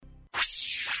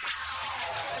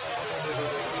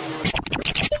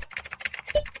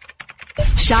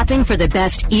Shopping for the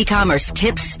best e-commerce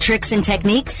tips, tricks, and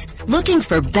techniques? Looking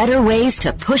for better ways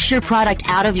to push your product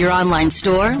out of your online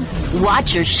store?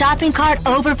 Watch your shopping cart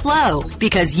overflow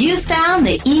because you found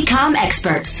the e-com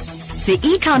experts. The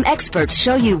e-com experts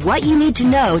show you what you need to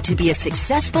know to be a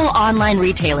successful online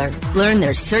retailer. Learn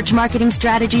their search marketing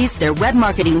strategies, their web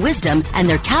marketing wisdom, and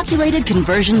their calculated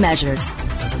conversion measures.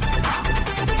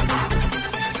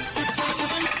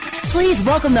 Please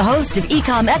welcome the host of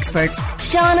e-com experts,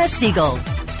 Shawna Siegel.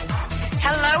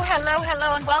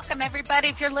 Hello, and welcome everybody.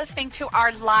 If you're listening to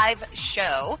our live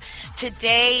show,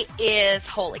 today is,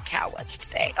 holy cow, what's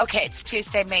today? Okay, it's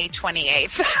Tuesday, May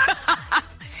 28th.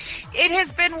 It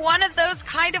has been one of those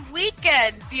kind of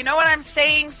weekends. You know what I'm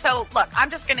saying? So, look, I'm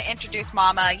just going to introduce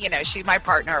Mama. You know, she's my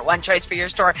partner at One Choice for Your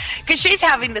Store because she's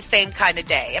having the same kind of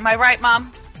day. Am I right,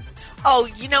 Mom? Oh,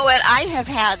 you know what? I have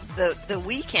had the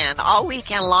weekend, all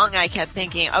weekend long, I kept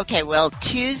thinking, okay, well,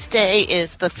 Tuesday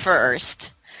is the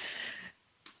 1st.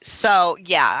 So,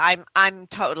 yeah, I'm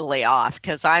totally off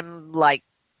because I'm like,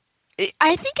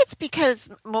 I think it's because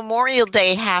Memorial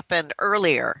Day happened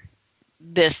earlier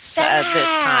this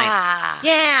time.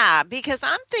 Yeah, because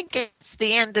I'm thinking it's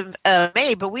the end of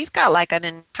May, but we've got like an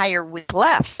entire week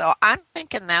left. So I'm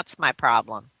thinking that's my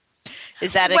problem.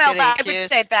 Is that a good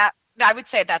excuse? I would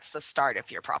say that's the start of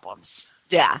your problems.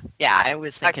 Yeah, I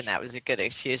was thinking that was a good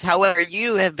excuse. However,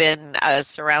 you have been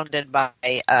surrounded by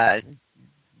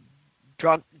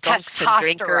drunks and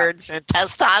drinkers and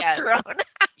testosterone.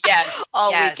 Yes.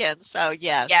 All weekend. So,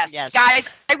 yes. Guys,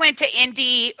 I went to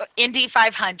Indy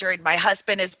 500. My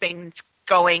husband has been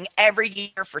going every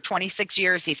year for 26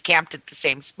 years. He's camped at the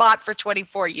same spot for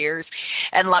 24 years.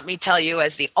 And let me tell you,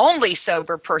 as the only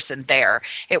sober person there,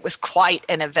 it was quite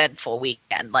an eventful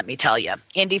weekend, let me tell you.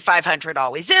 Indy 500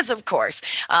 always is, of course.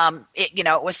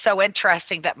 It was so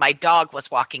interesting that my dog was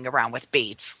walking around with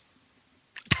beads.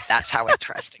 That's how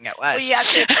interesting it was. Well, you have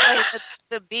to explain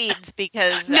the beads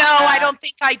because... No, I don't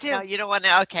think I do. No, you don't want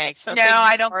to... Okay. So no,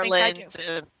 I don't think I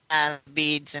do.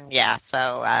 Beads and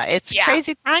so it's a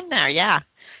crazy time there. Yeah.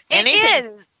 It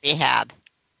is. To be had.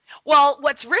 Well,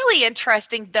 what's really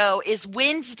interesting, though, is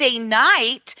Wednesday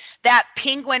night, that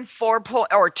Penguin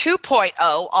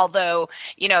 2.0, although,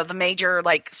 the major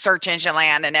search engine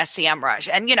land and SEM rush,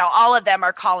 and, all of them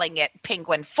are calling it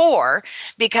Penguin 4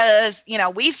 because,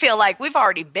 we feel like we've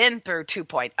already been through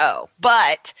 2.0,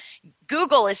 but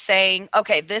Google is saying,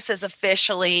 okay, this is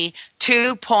officially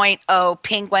 2.0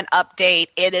 Penguin update.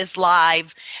 It is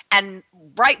live. And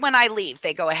right when I leave,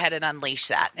 they go ahead and unleash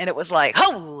that. And it was like,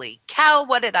 holy cow,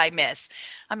 what did I miss?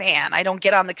 Oh, man, I don't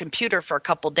get on the computer for a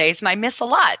couple days and I miss a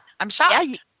lot. I'm shocked.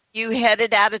 Yeah, you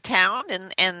headed out of town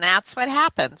and that's what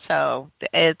happened. So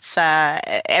it's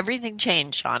everything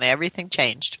changed, Shawna. Everything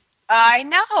changed. I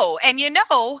know. And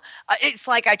it's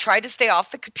like I tried to stay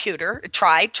off the computer,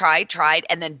 tried,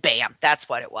 and then bam, that's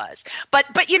what it was. But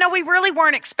we really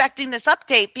weren't expecting this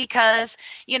update because,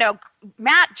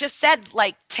 Matt just said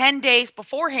 10 days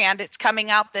beforehand it's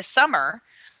coming out this summer.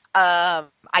 I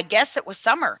guess it was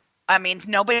summer. I mean,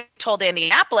 nobody told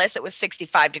Indianapolis it was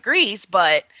 65 degrees,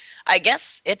 but I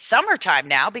guess it's summertime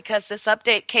now because this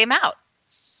update came out.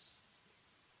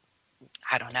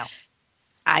 I don't know.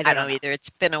 I don't know either. It's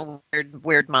been a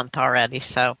weird month already,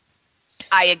 so.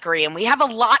 I agree. And we have a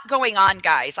lot going on,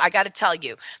 guys. I got to tell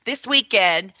you, this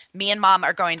weekend, me and Mom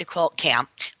are going to quilt camp,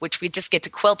 which we just get to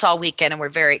quilt all weekend, and we're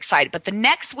very excited. But the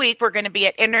next week, we're going to be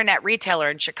at Internet Retailer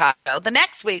in Chicago. The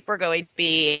next week, we're going to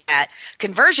be at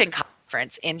Conversion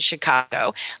Conference in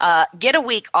Chicago, get a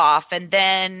week off, and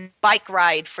then bike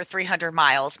ride for 300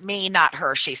 miles. Me, not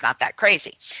her. She's not that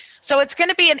crazy. So it's going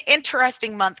to be an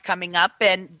interesting month coming up,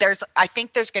 and I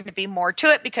think there's going to be more to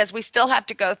it because we still have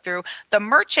to go through the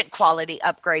merchant quality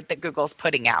upgrade that Google's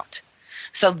putting out.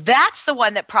 So that's the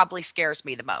one that probably scares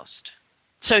me the most.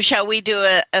 So shall we do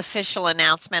an official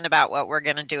announcement about what we're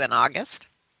going to do in August?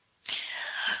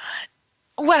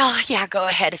 Well, yeah, go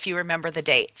ahead if you remember the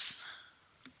dates.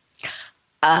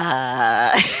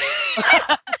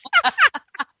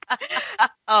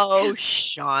 Oh,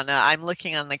 Shawna, I'm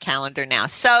looking on the calendar now.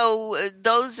 So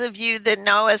those of you that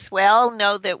know us well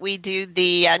know that we do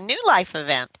the New Life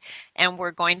event, and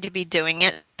we're going to be doing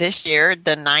it this year,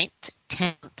 the 9th,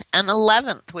 10th, and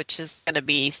 11th, which is going to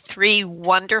be 3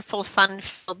 wonderful,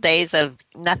 fun-filled days of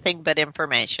nothing but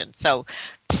information. So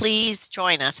please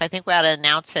join us. I think we ought to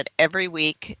announce it every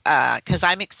week because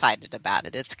I'm excited about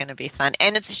it. It's going to be fun.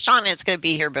 And Shawna, it's going to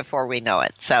be here before we know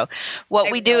it. So what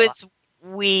we do is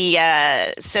we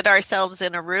sit ourselves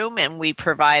in a room and we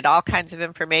provide all kinds of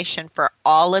information for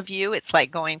all of you. It's like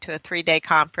going to a 3-day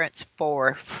conference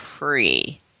for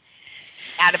free.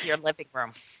 Out of your living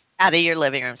room. Out of your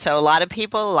living room. So a lot of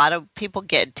people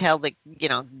get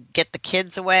the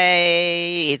kids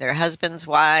away, either husbands,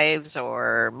 wives,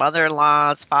 or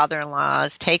mother-in-laws,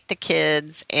 father-in-laws, take the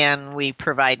kids, and we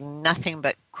provide nothing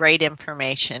but great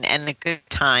information and a good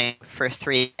time for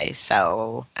 3 days.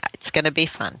 So it's going to be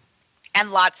fun. And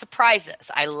lots of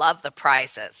prizes. I love the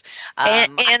prizes.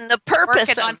 And the purpose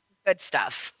working of on some good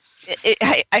stuff.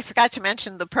 I forgot to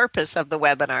mention the purpose of the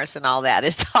webinars and all that.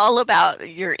 It's all about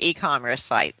your e-commerce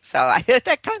site. So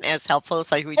that kind of is helpful.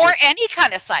 So any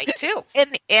kind of site too.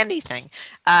 Anything.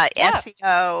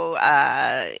 SEO,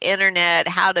 internet,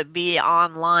 how to be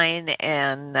online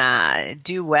and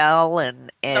do well.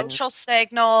 And social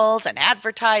signals and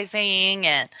advertising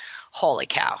and holy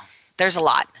cow. There's a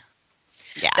lot.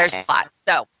 Yeah. There's a lot.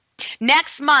 So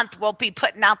next month, we'll be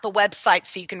putting out the website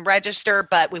so you can register,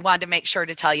 but we wanted to make sure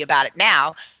to tell you about it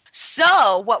now.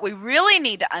 So what we really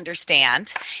need to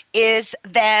understand is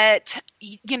that,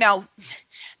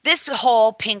 this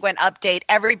whole penguin update,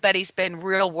 everybody's been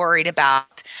real worried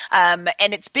about, and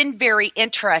it's been very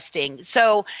interesting.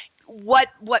 So what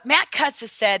Matt Cutts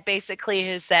has said basically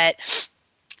is that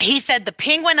he said the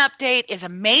Penguin update is a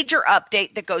major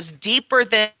update that goes deeper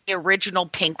than the original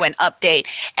Penguin update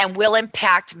and will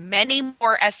impact many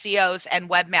more SEOs and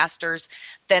webmasters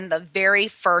than the very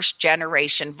first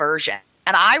generation version.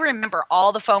 And I remember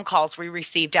all the phone calls we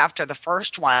received after the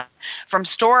first one from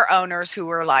store owners who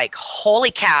were like,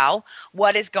 holy cow,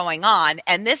 what is going on?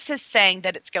 And this is saying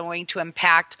that it's going to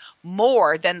impact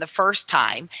more than the first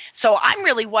time. So I'm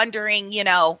really wondering,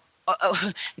 now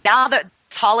that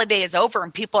holiday is over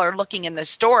and people are looking in the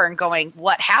store and going,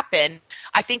 what happened?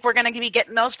 I think we're going to be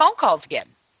getting those phone calls again.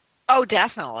 Oh,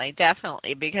 definitely,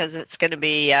 because it's going to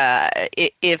be,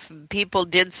 if people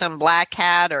did some black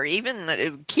hat or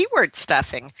even keyword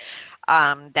stuffing,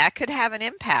 that could have an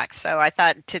impact. So I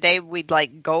thought today we'd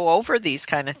go over these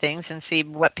kind of things and see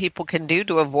what people can do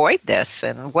to avoid this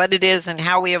and what it is and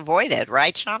how we avoid it.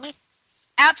 Right, Shawna?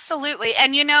 Absolutely.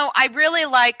 And, I really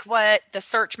like what the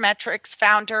Search Metrics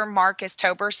founder, Marcus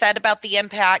Tober, said about the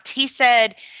impact. He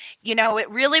said, it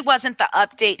really wasn't the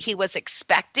update he was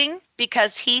expecting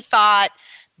because he thought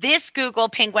this Google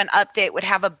Penguin update would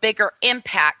have a bigger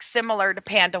impact similar to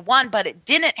Panda 1, but it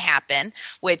didn't happen,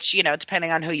 which,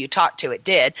 depending on who you talk to, it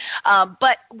did.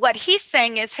 But what he's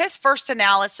saying is his first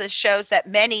analysis shows that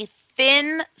many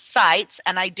thin sites,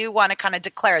 and I do want to kind of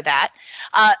declare that,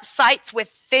 sites with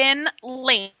thin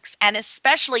links and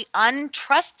especially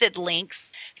untrusted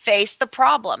links face the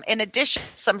problem. In addition,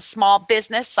 some small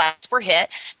business sites were hit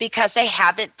because they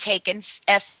haven't taken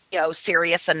SEO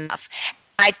serious enough.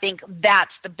 I think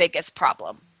that's the biggest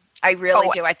problem. I really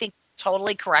do. I think you're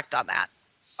totally correct on that.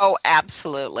 Oh,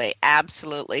 absolutely.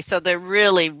 So they're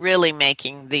really, really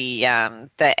making the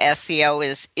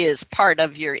SEO is part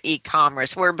of your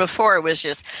e-commerce, where before it was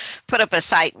just put up a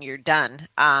site and you're done.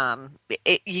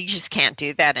 You just can't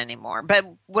do that anymore. But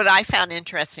what I found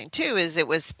interesting too is it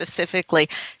was specifically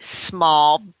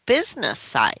small business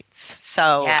sites.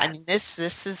 So I mean, this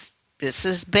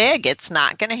is big. It's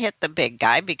not going to hit the big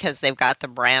guy because they've got the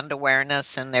brand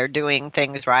awareness and they're doing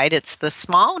things right. It's the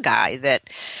small guy that,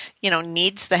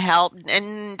 needs the help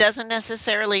and doesn't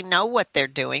necessarily know what they're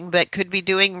doing, but could be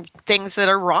doing things that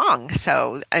are wrong.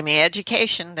 So, I mean,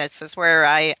 education, this is where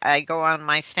I go on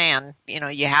my stand.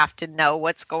 You have to know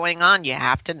what's going on. You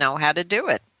have to know how to do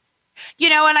it.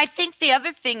 And I think the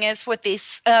other thing is with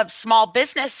these small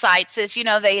business sites is,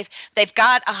 they've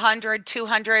got 100,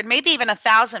 200, maybe even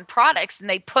 1,000 products and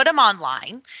they put them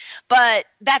online, but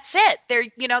that's it.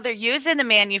 They're using the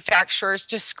manufacturer's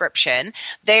description.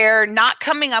 They're not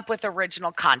coming up with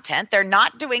original content. They're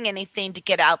not doing anything to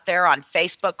get out there on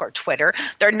Facebook or Twitter.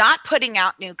 They're not putting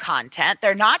out new content.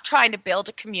 They're not trying to build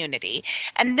a community.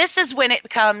 And this is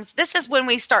when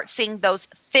we start seeing those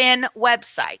thin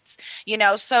websites,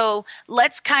 so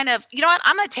let's kind of,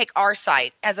 I'm going to take our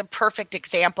site as a perfect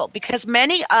example because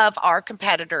many of our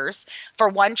competitors for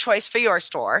One Choice for Your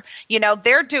Store,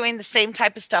 they're doing the same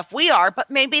type of stuff we are,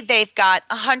 but maybe they've got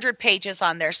 100 pages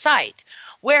on their site.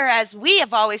 Whereas we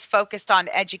have always focused on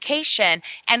education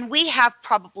and we have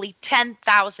probably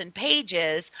 10,000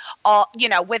 pages,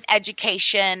 with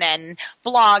education and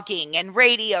blogging and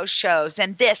radio shows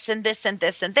and this and this and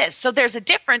this and this. So there's a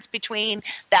difference between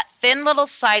that thin little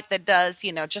site that does,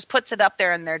 just puts it up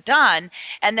there and they're done.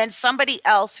 And then somebody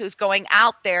else who's going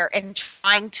out there and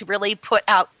trying to really put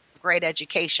out great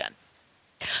education.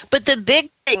 But the big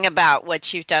thing about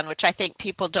what you've done, which I think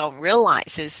people don't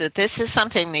realize, is that this is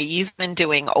something that you've been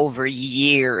doing over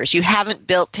years. You haven't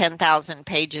built 10,000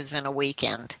 pages in a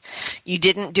weekend. You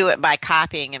didn't do it by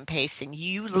copying and pasting.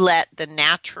 You let the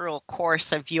natural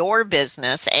course of your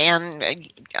business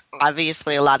and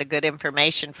obviously a lot of good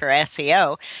information for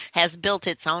SEO, has built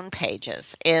its own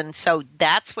pages. And so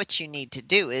that's what you need to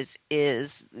do is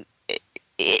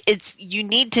you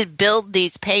need to build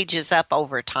these pages up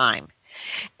over time.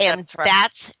 And That's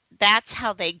right. that's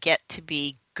how they get to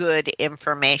be good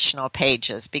informational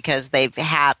pages, because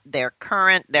they're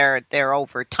current, they're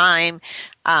over time,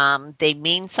 they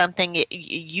mean something.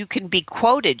 You can be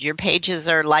quoted. Your pages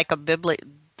are like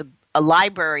a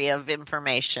library of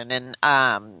information, and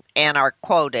are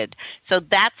quoted. So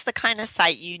that's the kind of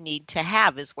site you need to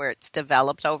have, is where it's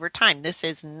developed over time. This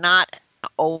is not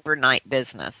overnight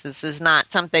business. This is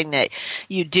not something that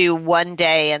you do one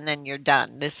day and then you're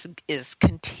done. This is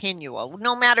continual,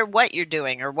 no matter what you're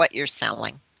doing or what you're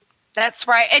selling. That's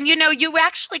right. And you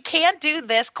actually can do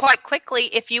this quite quickly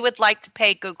if you would like to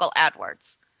pay Google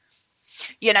AdWords.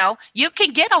 You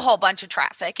can get a whole bunch of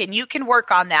traffic and you can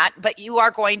work on that, but you are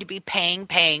going to be paying.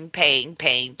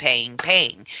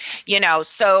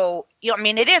 So,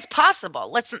 it is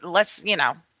possible.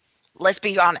 Let's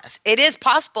be honest. It is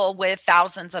possible with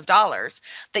thousands of dollars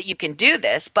that you can do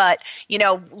this. But,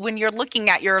 when you're looking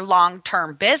at your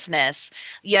long-term business,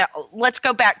 let's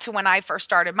go back to when I first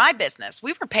started my business.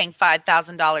 We were paying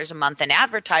 $5,000 a month in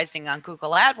advertising on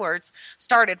Google AdWords,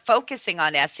 started focusing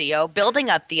on SEO, building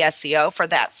up the SEO for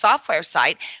that software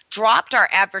site, dropped our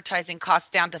advertising costs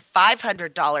down to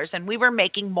 $500, and we were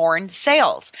making more in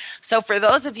sales. So for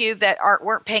those of you that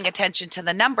weren't paying attention to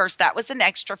the numbers, that was an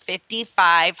extra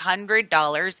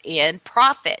 $5,500 in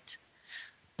profit.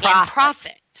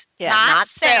 Yeah, not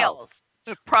sales.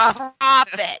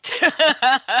 Profit.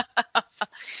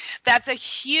 That's a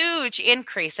huge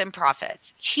increase in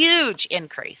profits. Huge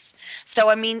increase. So,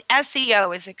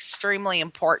 SEO is extremely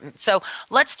important. So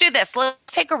let's do this. Let's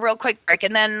take a real quick break.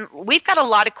 And then we've got a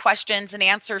lot of questions and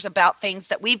answers about things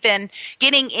that we've been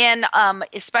getting in,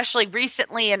 especially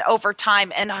recently and over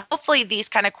time. And hopefully these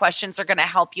kind of questions are going to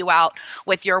help you out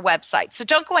with your website. So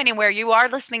don't go anywhere. You are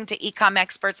listening to Ecom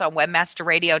Experts on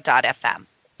webmasterradio.fm.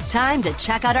 Time to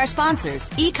check out our sponsors.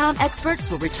 Ecom Experts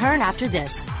will return after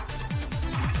this.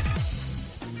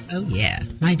 Oh yeah,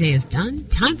 my day is done.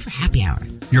 Time for happy hour.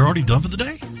 You're already done for the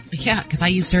day? Yeah, because I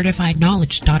use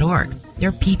CertifiedKnowledge.org.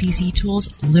 Their PPC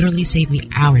tools literally save me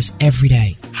hours every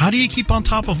day. How do you keep on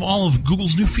top of all of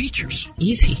Google's new features?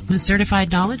 Easy. With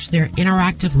Certified Knowledge, their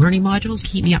interactive learning modules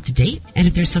keep me up to date. And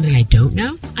if there's something I don't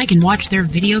know, I can watch their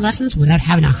video lessons without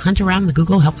having to hunt around the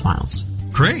Google Help files.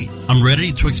 Great. I'm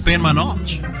ready to expand my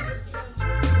knowledge.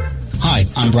 Hi,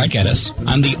 I'm Brett Geddes.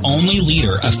 I'm the only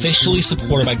leader officially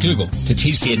supported by Google to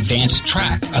teach the advanced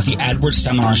track of the AdWords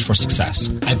Seminars for Success.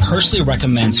 I personally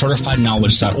recommend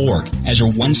CertifiedKnowledge.org as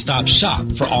your one-stop shop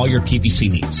for all your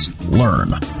PPC needs. Learn,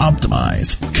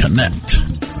 optimize, connect.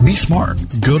 Be smart.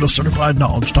 Go to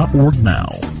CertifiedKnowledge.org now.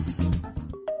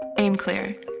 Aim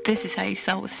clear. This is how you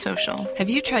sell with social. Have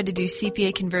you tried to do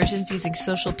CPA conversions using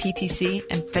social PPC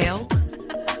and failed?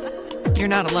 You're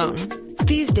not alone.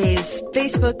 These days,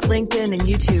 Facebook, LinkedIn, and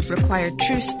YouTube require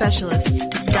true specialists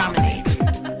to Dominate.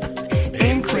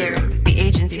 Aim clear. The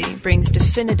agency brings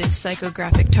definitive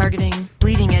psychographic targeting,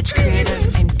 bleeding edge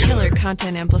creative, and killer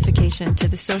content amplification to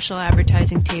the social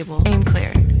advertising table. Aim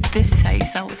clear. This is how you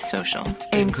sell with social.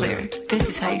 Aim clear. This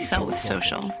is how you sell with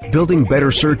social. Building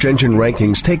better search engine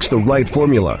rankings takes the right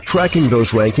formula. Tracking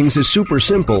those rankings is super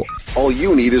simple. All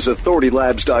you need is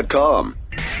authoritylabs.com.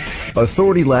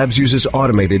 Authority Labs uses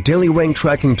automated daily rank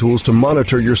tracking tools to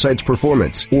monitor your site's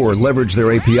performance or leverage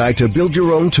their API to build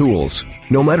your own tools.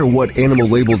 No matter what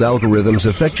animal-labeled algorithms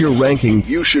affect your ranking,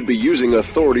 you should be using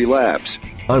Authority Labs.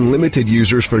 Unlimited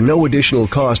users for no additional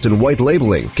cost and white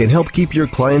labeling can help keep your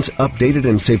clients updated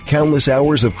and save countless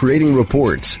hours of creating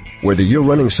reports. Whether you're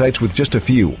running sites with just a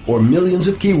few or millions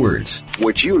of keywords,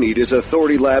 what you need is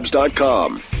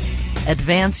authoritylabs.com.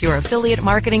 Advance your affiliate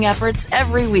marketing efforts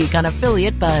every week on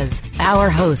Affiliate Buzz.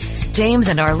 Our hosts, James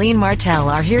and Arlene Martell,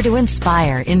 are here to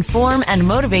inspire, inform, and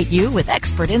motivate you with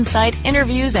expert insight,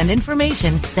 interviews, and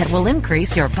information that will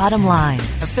increase your bottom line.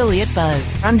 Affiliate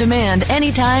Buzz, on demand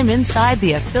anytime inside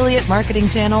the Affiliate Marketing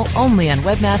Channel, only on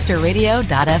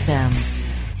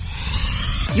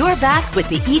webmasterradio.fm. You're back with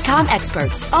the Ecom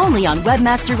Experts, only on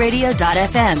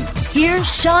webmasterradio.fm. Here's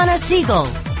Shawna Siegel.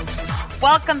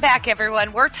 Welcome back,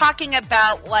 everyone. We're talking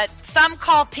about what some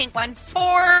call Penguin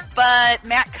 4, but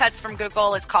Matt Cutts from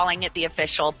Google is calling it the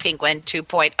official Penguin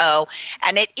 2.0,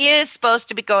 and it is supposed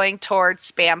to be going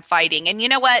towards spam fighting. And you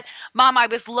know what, Mom, I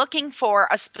was looking for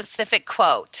a specific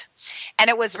quote And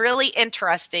it was really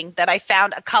interesting that I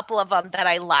found a couple of them that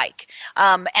I like.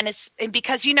 And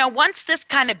because, once this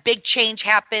kind of big change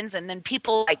happens and then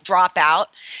people like drop out,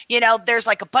 there's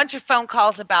like a bunch of phone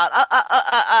calls about,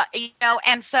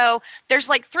 and so there's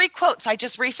like 3 quotes I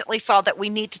just recently saw that we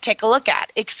need to take a look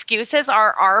at. Excuses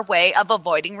are our way of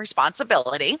avoiding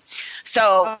responsibility.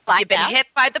 So you've been hit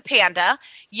by the panda.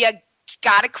 You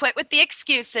got to quit with the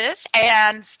excuses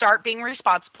and start being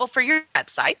responsible for your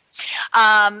website.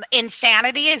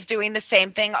 Insanity is doing the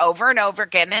same thing over and over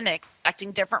again and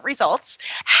expecting different results.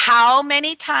 How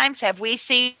many times have we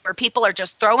seen where people are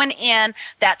just throwing in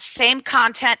that same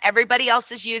content everybody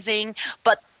else is using,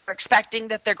 but they're expecting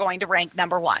that they're going to rank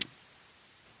number 1?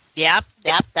 Yep,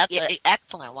 that's an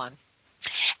excellent one.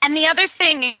 And the other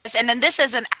thing is, and then this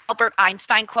is an Albert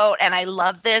Einstein quote, and I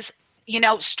love this,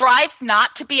 strive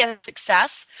not to be a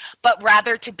success, but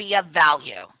rather to be of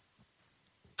value.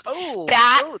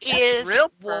 That is real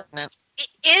pertinent.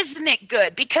 Isn't it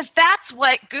good? Because that's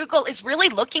what Google is really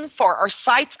looking for, are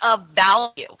sites of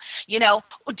value.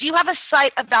 Do you have a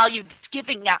site of value that's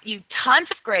giving out you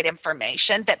tons of great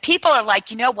information that people are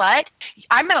like, you know what?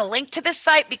 I'm going to link to this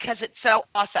site because it's so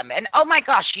awesome. And oh my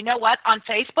gosh, you know what? On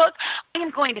Facebook, I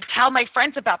am going to tell my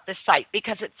friends about this site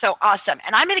because it's so awesome.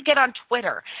 And I'm going to get on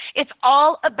Twitter. It's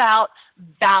all about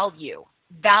value.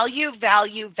 Value,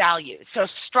 value, value. So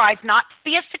strive not to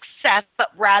be a success, but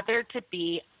rather to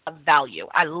be of value.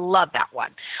 I love that one.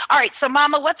 All right, so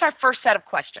Mama, what's our first set of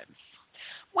questions?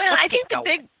 Well, I think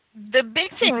the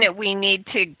big thing that we need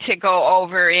to go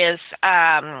over is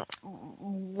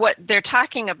what they're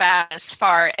talking about as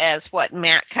far as what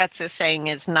Matt Cutts is saying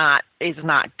is not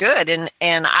good. And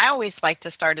I always like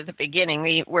to start at the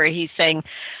beginning where he's saying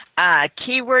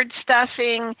keyword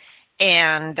stuffing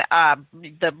and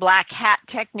the black hat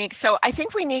technique. So I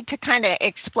think we need to kind of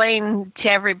explain to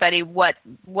everybody what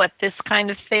this kind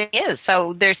of thing is.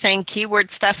 So they're saying keyword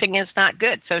stuffing is not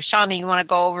good. So Shawna, you want to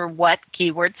go over what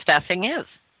keyword stuffing is?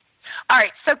 All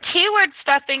right, so keyword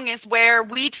stuffing is where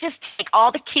we just take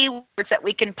all the keywords that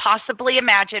we can possibly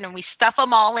imagine and we stuff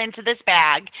them all into this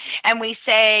bag, and we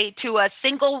say to a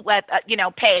single web,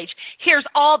 page, here's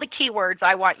all the keywords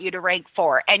I want you to rank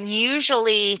for. And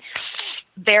usually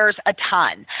there's a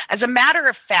ton. As a matter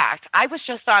of fact, I was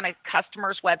just on a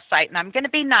customer's website, and I'm going to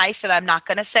be nice and I'm not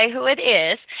going to say who it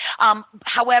is.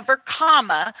 However,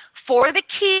 for the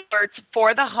keywords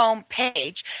for the home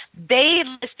page, they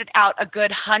listed out a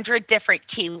good 100 different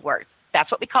keywords.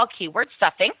 That's what we call keyword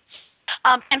stuffing.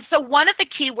 And so one of the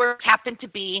keywords happened to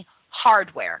be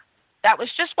hardware. That was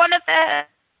just one of the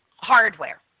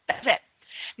hardware. That's it.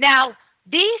 Now,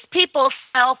 these people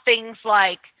sell things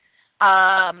like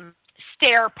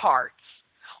stair parts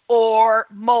or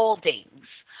moldings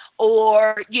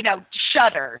or,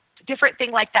 shutters, different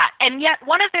thing like that. And yet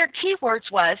one of their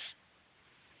keywords was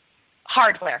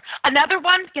hardware. Another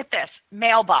one, get this,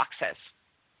 mailboxes.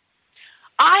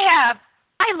 I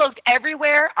looked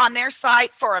everywhere on their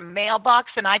site for a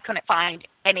mailbox and I couldn't find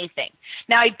anything.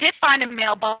 Now I did find a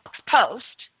mailbox post,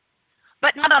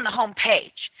 but not on the home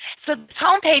page. So this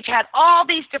home page had all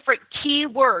these different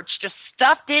keywords just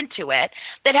stuffed into it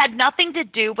that had nothing to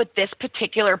do with this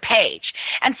particular page.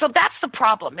 And so that's the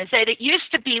problem, is that it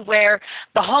used to be where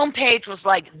the home page was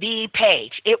like the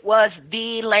page. It was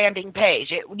the landing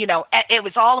page. It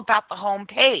was all about the home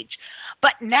page.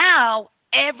 But now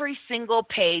every single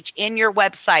page in your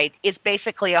website is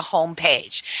basically a home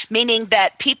page, meaning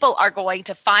that people are going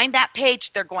to find that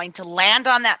page, they're going to land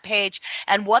on that page,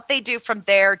 and what they do from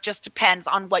there just depends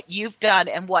on what you've done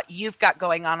and what you've got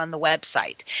going on the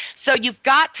website. So you've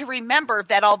got to remember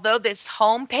that although this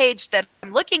home page that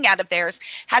I'm looking at of theirs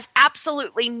has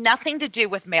absolutely nothing to do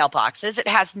with mailboxes, it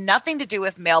has nothing to do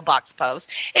with mailbox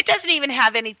posts, it doesn't even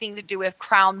have anything to do with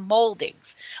crown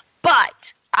moldings,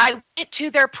 but I went to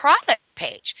their product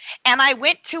page, and I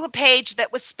went to a page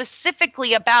that was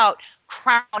specifically about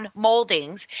crown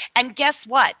moldings, and guess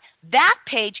what? That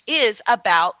page is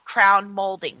about crown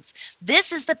moldings.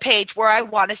 This is the page where I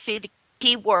want to see the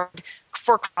keyword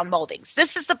for crown moldings.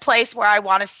 This is the place where I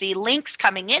want to see links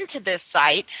coming into this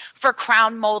site for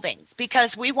crown moldings,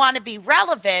 because we want to be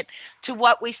relevant to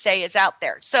what we say is out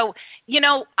there. So,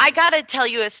 I got to tell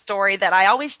you a story that I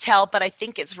always tell, but I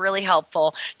think it's really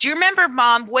helpful. Do you remember,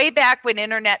 Mom, way back when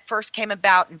internet first came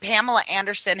about and Pamela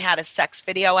Anderson had a sex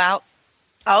video out?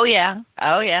 Oh, yeah.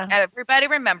 Oh, yeah. Everybody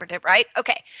remembered it, right?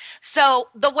 Okay. So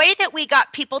the way that we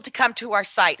got people to come to our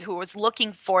site who was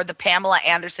looking for the Pamela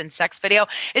Anderson sex video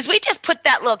is we just put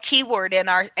that little keyword in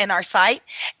our site,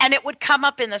 and it would come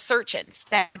up in the search engines.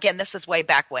 Now, again, this is way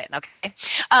back when, okay?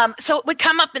 So it would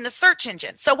come up in the search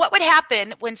engine. So what would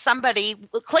happen when somebody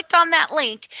clicked on that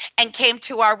link and came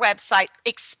to our website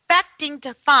expecting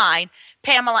to find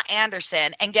Pamela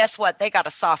Anderson, and guess what? They got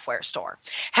a software store.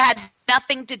 Had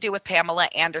nothing to do with Pamela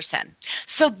Anderson.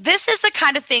 So this is the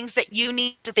kind of things that you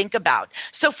need to think about.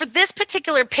 So for this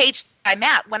particular page that I'm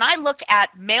at, when I look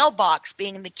at mailbox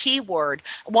being the keyword,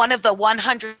 one of the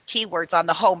 100 keywords on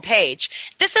the home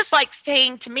page, this is like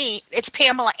saying to me, it's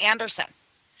Pamela Anderson.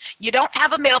 You don't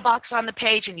have a mailbox on the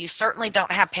page, and you certainly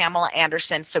don't have Pamela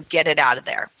Anderson, so get it out of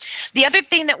there. The other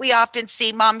thing that we often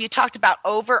see, Mom, you talked about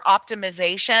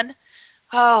over-optimization.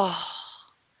 Oh,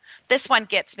 this one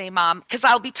gets me, Mom, because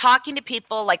I'll be talking to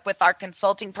people like with our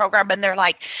consulting program, and they're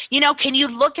like, can you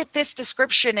look at this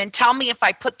description and tell me if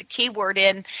I put the keyword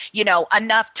in,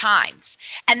 enough times?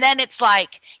 And then it's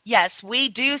like, yes, we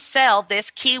do sell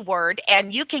this keyword,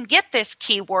 and you can get this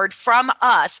keyword from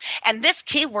us. And this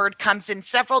keyword comes in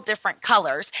several different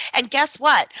colors. And guess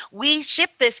what? We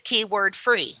ship this keyword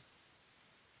free.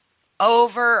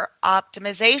 Over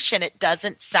optimization. It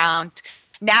doesn't sound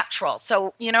natural.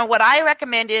 So, what I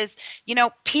recommend is,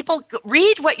 people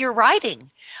read what you're writing.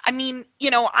 I mean,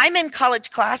 I'm in college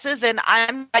classes and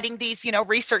I'm writing these,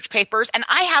 research papers, and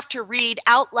I have to read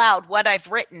out loud what I've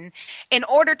written in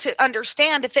order to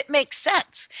understand if it makes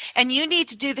sense. And you need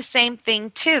to do the same thing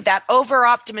too. That over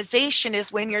optimization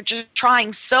is when you're just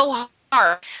trying so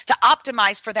hard to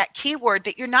optimize for that keyword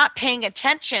that you're not paying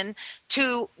attention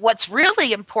to what's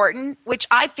really important, which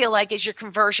I feel like is your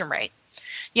conversion rate.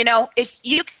 If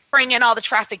you can bring in all the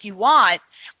traffic you want,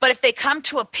 but if they come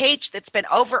to a page that's been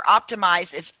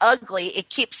over-optimized, it's ugly, it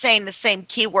keeps saying the same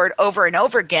keyword over and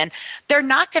over again, they're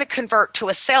not going to convert to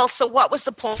a sale. So what was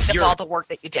the point of all the work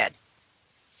that you did?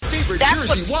 That's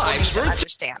what people need to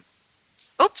understand.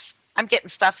 Oops, I'm getting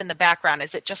stuff in the background.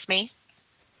 Is it just me?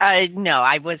 No,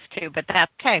 I was too, but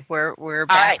that's okay. We're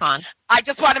back on. I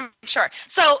just want to make sure.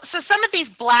 So some of these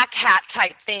black hat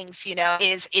type things,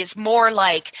 is more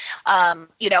like,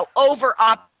 over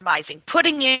optimizing,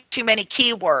 putting in too many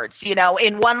keywords,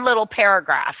 in one little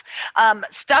paragraph,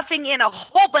 stuffing in a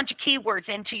whole bunch of keywords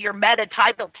into your meta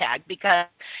title tag because,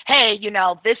 hey,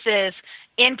 this is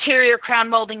interior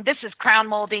crown molding, this is crown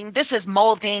molding, this is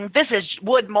molding, this is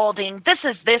wood molding, this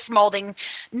is this molding.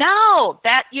 No,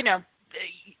 that,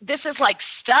 this is like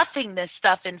stuffing this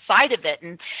stuff inside of it.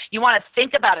 And you want to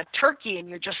think about a turkey and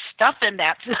you're just stuffing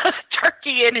that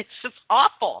turkey and it's just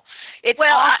awful. It's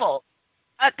awful.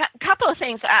 A couple of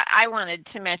things I wanted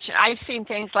to mention. I've seen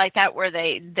things like that where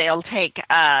they'll take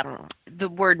the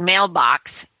word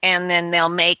mailbox and then they'll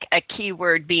make a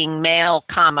keyword being mail,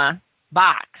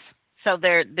 box. So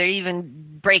they're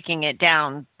even breaking it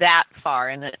down that far,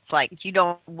 and it's like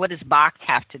what does box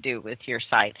have to do with your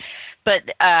site? But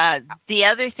the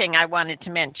other thing I wanted to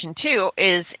mention too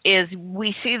is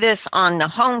we see this on the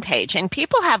homepage, and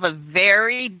people have a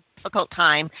very difficult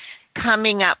time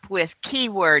coming up with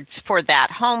keywords for that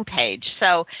homepage.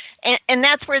 So, and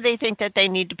that's where they think that they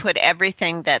need to put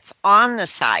everything that's on the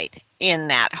site in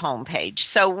that homepage.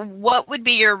 So what would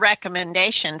be your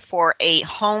recommendation for a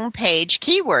homepage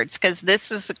keywords? Because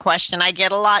this is a question I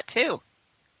get a lot too.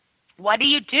 What do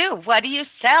you do? What do you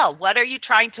sell? What are you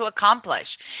trying to accomplish?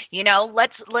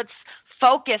 Let's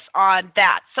focus on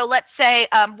that. So let's say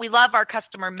we love our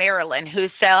customer Marilyn who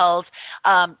sells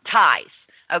ties.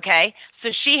 Okay, so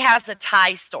she has a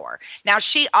tie store. Now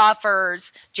she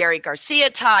offers Jerry Garcia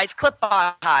ties,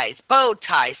 clip-on ties, bow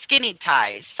ties, skinny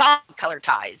ties, solid color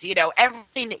ties,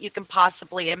 everything that you can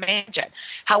possibly imagine.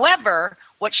 However,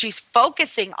 what she's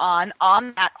focusing on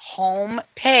that home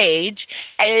page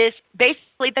is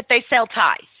basically that they sell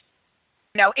ties.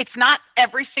 It's not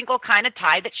every single kind of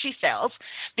tie that she sells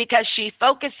because she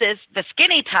focuses the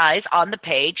skinny ties on the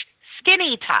page,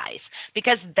 skinny ties,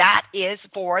 because that is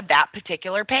for that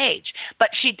particular page. But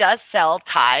she does sell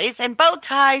ties and bow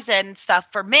ties and stuff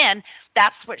for men.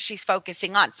 That's what she's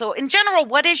focusing on. So in general,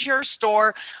 what is your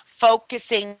store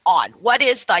focusing on? What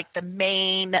is like the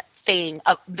main thing,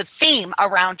 the theme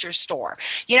around your store?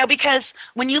 Because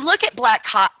when you look at black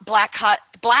hat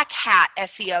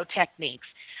SEO techniques,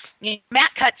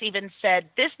 Matt Cutts even said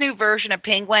this new version of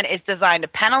Penguin is designed to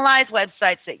penalize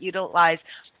websites that utilize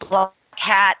black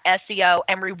hat SEO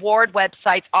and reward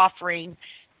websites offering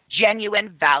genuine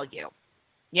value.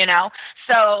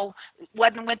 So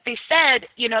what they said,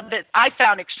 that I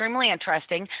found extremely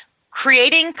interesting,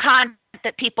 creating content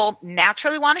that people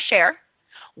naturally want to share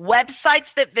websites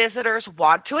that visitors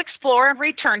want to explore and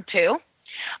return to.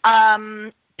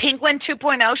 Penguin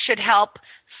 2.0 should help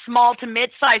small to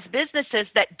mid-sized businesses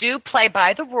that do play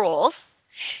by the rules.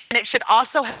 And it should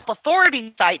also help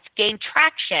authority sites gain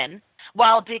traction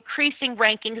while decreasing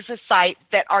rankings of sites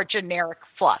that are generic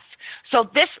fluff. So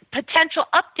this potential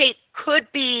update could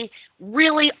be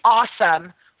really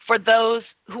awesome for those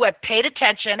who have paid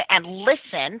attention and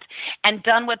listened and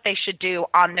done what they should do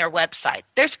on their website.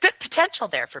 There's good potential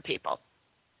there for people.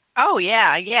 Oh,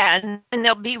 yeah, and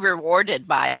they'll be rewarded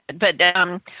by it. But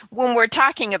when we're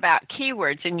talking about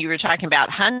keywords, and you were talking about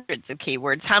hundreds of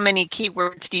keywords, how many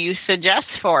keywords do you suggest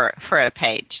for a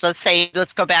page? Let's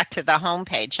go back to the home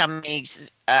page. How many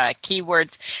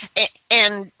keywords?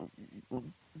 And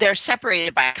they're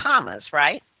separated by commas,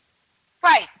 right?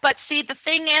 Right. But see, the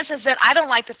thing is that I don't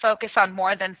like to focus on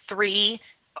more than three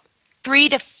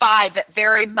to five at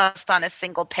very most on a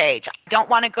single page. I don't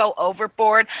want to go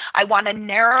overboard. I want to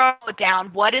narrow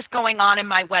down what is going on in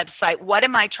my website. What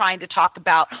am I trying to talk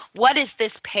about? What is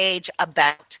this page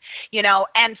about?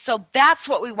 And so that's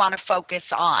what we want to focus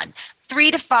on. 3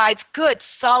 to 5 good,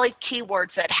 solid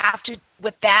keywords that have to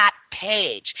with that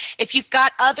page. If you've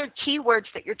got other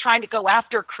keywords that you're trying to go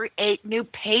after, create new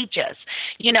pages.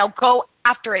 Go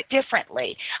after it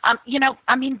differently.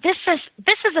 This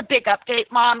is a big update,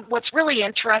 Mom. What's really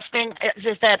interesting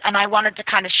is that, and I wanted to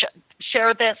kind of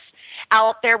share this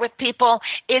out there with people,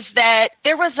 is that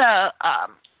there was a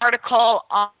article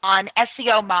on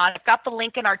SEO Mod. I've got the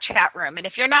link in our chat room. And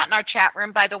if you're not in our chat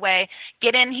room, by the way,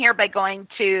 get in here by going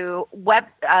to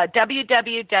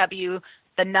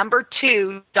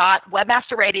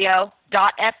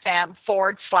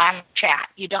www.webmasterradio.fm/chat.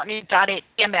 You don't need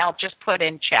 .html, just put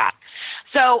in chat.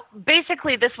 So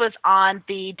basically this was on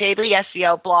the daily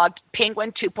SEO blog,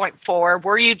 Penguin 2.4,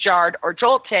 Were You Jarred or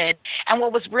Jolted? And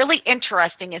what was really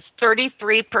interesting is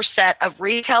 33% of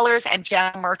retailers and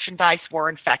general merchandise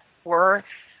were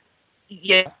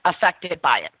affected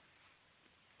by it.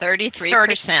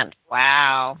 33%.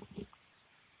 Wow.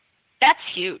 That's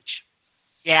huge.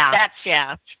 Yeah.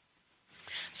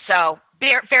 So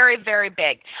very, very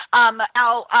big.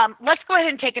 Let's go ahead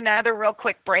and take another real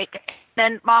quick break.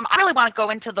 Then, Mom, I really want to go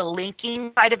into the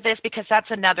linking side of this because that's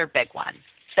another big one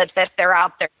that they're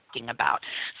out there talking about.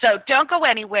 So don't go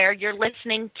anywhere. You're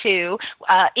listening to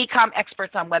Ecom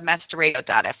Experts on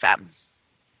WebmasterRadio.fm.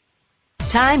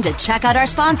 Time to check out our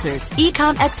sponsors.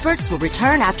 Ecom Experts will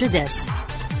return after this.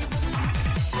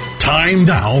 Time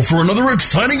now for another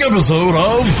exciting episode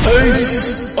of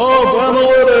Ace of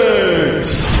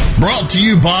Analytics. Brought to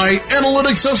you by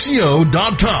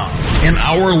AnalyticsSEO.com. In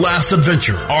our last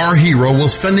adventure, our hero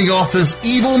was fending off his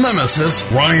evil nemesis,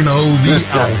 Rhino the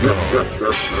Algo.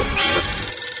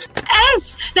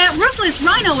 Ace, that ruthless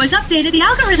Rhino has updated the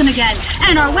algorithm again,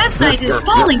 and our website is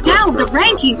falling down the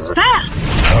rankings fast.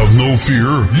 Have no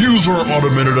fear. Use our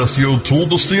automated SEO tool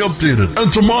to stay updated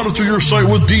and to monitor your site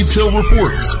with detailed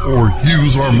reports. Or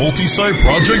use our multi-site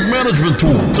project management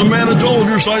tool to manage all of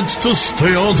your sites to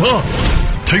stay on top.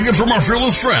 Take it from our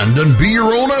fearless friend and be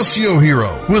your own SEO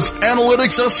hero with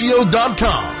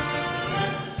AnalyticsSEO.com.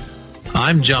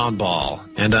 I'm John Ball,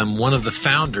 and I'm one of the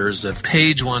founders of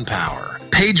Page One Power.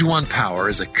 Page One Power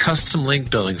is a custom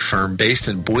link building firm based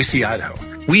in Boise, Idaho.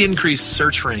 We increase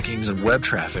search rankings and web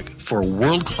traffic for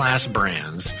world-class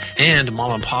brands and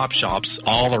mom-and-pop shops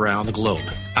all around the globe.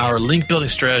 Our link building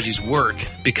strategies work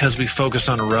because we focus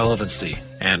on relevancy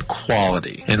and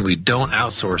quality, and we don't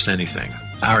outsource anything.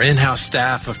 Our in-house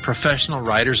staff of professional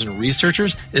writers and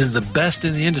researchers is the best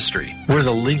in the industry. We're the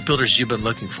link builders you've been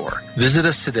looking for. Visit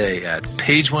us today at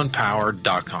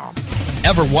pageonepower.com.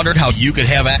 Ever wondered how you could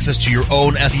have access to your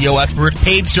own SEO expert,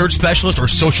 paid search specialist, or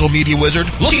social media wizard?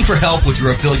 Looking for help with your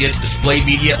affiliate, display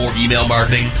media, or email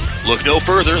marketing? Look no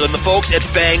further than the folks at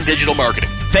Fang Digital Marketing.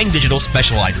 Fang Digital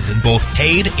specializes in both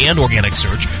paid and organic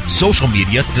search, social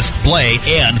media, display,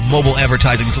 and mobile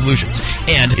advertising solutions,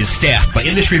 and is staffed by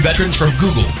industry veterans from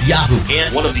Google, Yahoo,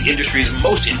 and one of the industry's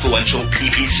most influential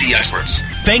PPC experts.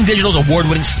 Fang Digital's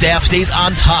award-winning staff stays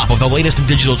on top of the latest in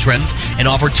digital trends and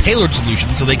offer tailored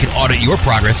solutions so they can audit your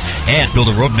progress and build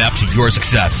a roadmap to your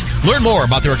success. Learn more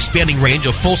about their expanding range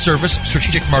of full-service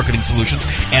strategic marketing solutions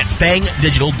at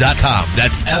fangdigital.com.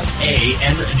 That's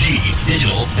F-A-N-G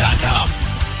digital.com.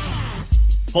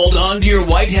 Hold on to your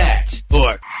white hat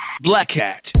or black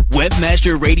hat.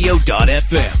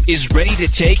 WebmasterRadio.fm is ready to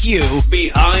take you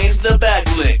behind the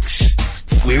backlinks.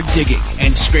 We're digging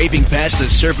and scraping past the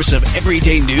surface of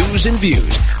everyday news and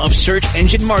views of search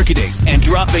engine marketing and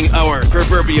dropping our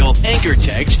proverbial anchor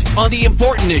text on the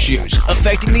important issues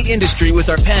affecting the industry with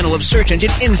our panel of search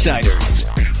engine insiders.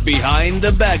 Behind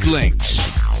the backlinks.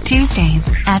 Tuesdays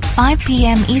at 5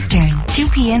 p.m. Eastern, 2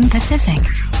 p.m. Pacific.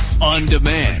 On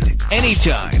demand,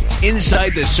 anytime,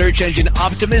 inside the Search Engine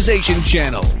Optimization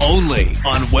channel, only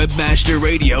on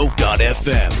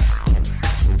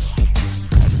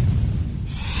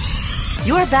webmasterradio.fm.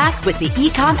 You're back with the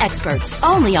Ecom Experts,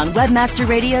 only on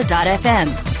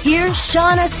webmasterradio.fm. Here's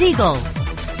Shawna Siegel.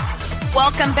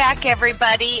 Welcome back,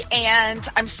 everybody, and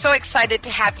I'm so excited to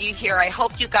have you here. I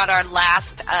hope you got our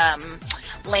last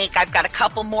link. I've got a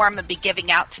couple more I'm going to be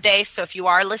giving out today, so if you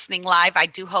are listening live, I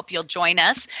do hope you'll join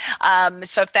us.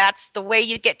 So if that's the way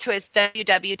you get to it, it's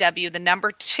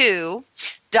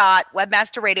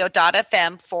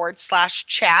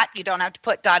www.webmasterradio.fm/chat. You don't have to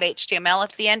put .html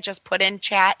at the end. Just put in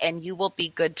chat, and you will be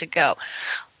good to go.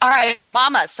 All right,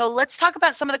 Mama, so let's talk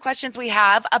about some of the questions we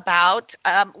have about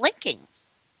linking.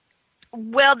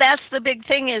 Well, that's the big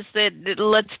thing is that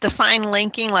let's define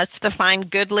linking. Let's define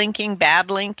good linking,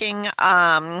 bad linking.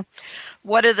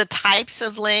 What are the types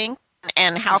of link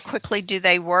and how quickly do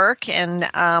they work and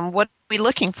what are we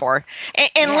looking for?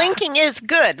 And linking is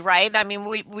good, right? I mean,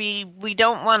 we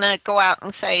don't want to go out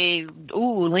and say,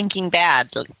 ooh, linking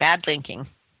bad linking.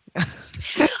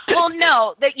 Well,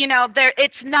 no,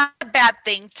 it's not a bad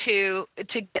thing to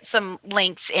get some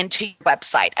links into your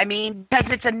website. I mean,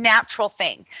 because it's a natural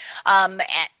thing. And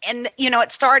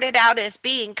it started out as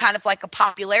being kind of like a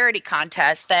popularity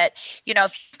contest that, if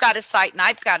you've got a site and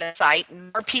I've got a site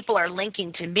and more people are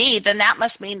linking to me, then that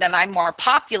must mean that I'm more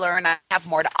popular and I have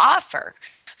more to offer.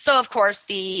 So, of course,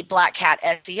 the Black Hat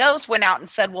SEOs went out and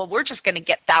said, well, we're just going to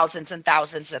get thousands and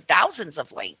thousands and thousands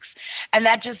of links. And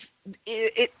that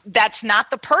that's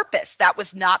not the purpose. That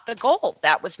was not the goal.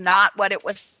 That was not what it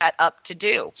was set up to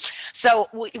do. So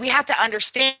we have to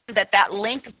understand that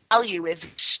link value is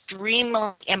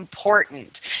extremely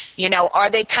important. Are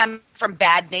they coming from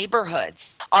bad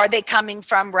neighborhoods? Are they coming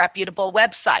from reputable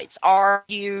websites? Are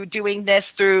you doing this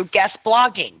through guest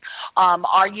blogging?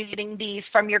 Are you getting these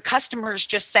from your customers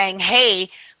just saying,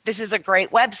 hey, this is a great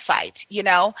website?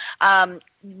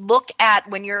 Look at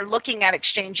when you're looking at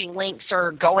exchanging links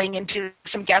or going into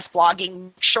some guest blogging,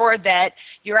 make sure that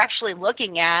you're actually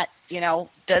looking at,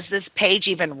 does this page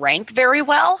even rank very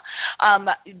well?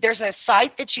 There's a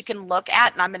site that you can look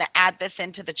at, and I'm going to add this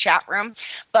into the chat room,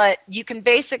 but you can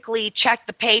basically check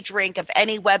the page rank of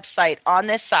any website on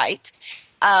this site,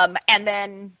 and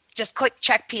then just click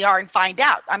check PR and find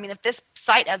out. I mean, if this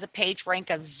site has a page rank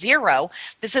of 0,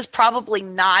 this is probably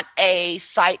not a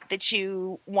site that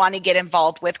you want to get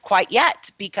involved with quite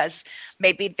yet because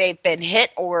maybe they've been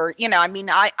hit or,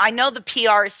 I know the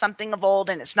PR is something of old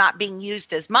and it's not being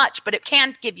used as much, but it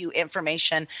can give you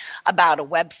information about a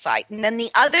website. And then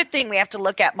the other thing we have to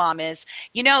look at, Mom, is,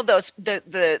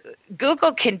 the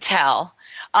Google can tell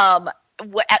how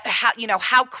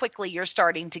quickly you're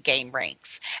starting to gain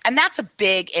ranks, and that's a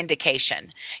big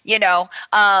indication.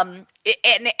 And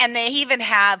they even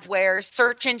have where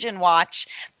Search Engine Watch,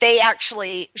 they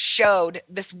actually showed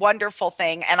this wonderful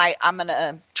thing, and I'm going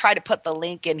to try to put the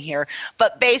link in here.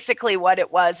 But basically, what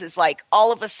it was is like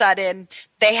all of a sudden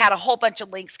they had a whole bunch of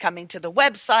links coming to the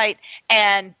website,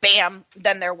 and bam,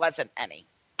 then there wasn't any.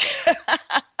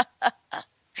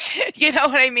 You know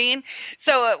what I mean?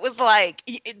 So it was like,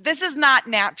 this is not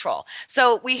natural.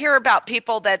 So we hear about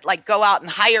people that like go out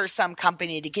and hire some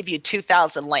company to give you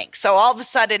 2,000 links. So all of a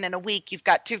sudden in a week, you've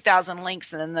got 2,000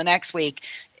 links, and then the next week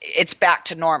it's back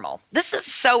to normal. This is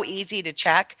so easy to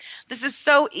check. This is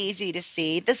so easy to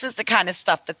see. This is the kind of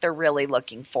stuff that they're really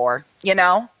looking for,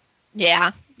 Yeah,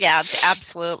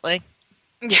 absolutely.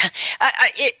 Yeah,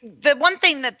 the one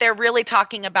thing that they're really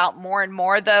talking about more and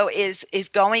more, though, is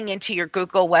going into your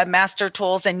Google Webmaster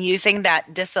Tools and using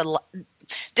that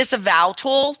disavow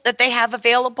tool that they have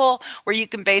available, where you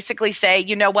can basically say,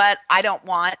 you know what, I don't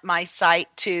want my site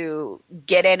to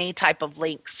get any type of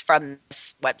links from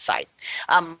this website.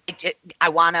 I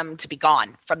want them to be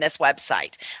gone from this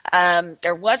website.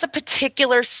 There was a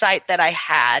particular site that I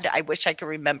had. I wish I could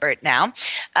remember it now.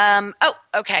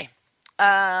 Okay.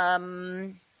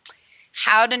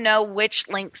 How to know which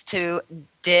links to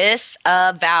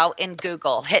disavow in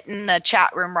Google. Hit in the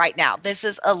chat room right now. This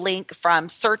is a link from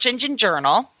Search Engine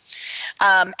Journal.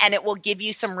 And it will give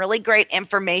you some really great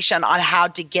information on how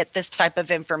to get this type of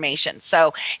information.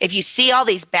 So if you see all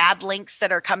these bad links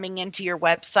that are coming into your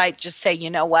website, just say, you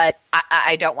know what,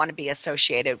 I don't want to be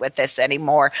associated with this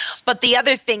anymore. But the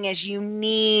other thing is you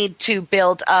need to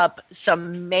build up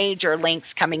some major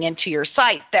links coming into your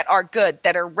site that are good,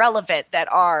 that are relevant,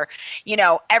 that are,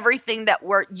 everything that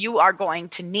you are going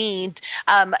to need.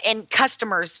 And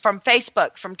customers from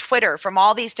Facebook, from Twitter, from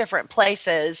all these different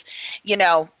places,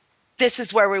 this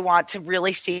is where we want to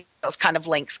really see those kind of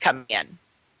links come in.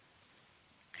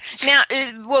 Now,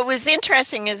 what was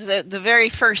interesting is that the very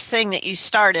first thing that you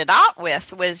started out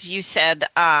with was you said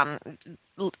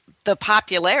the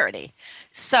popularity.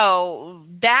 So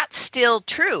that's still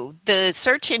true. The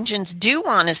search engines do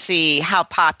want to see how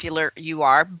popular you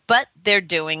are, but they're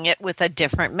doing it with a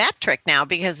different metric now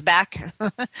because back,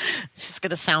 this is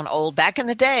going to sound old, back in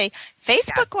the day,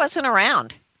 Facebook wasn't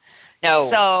around. No.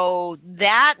 So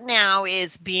that now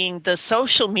is being the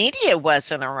social media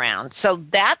wasn't around. So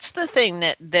that's the thing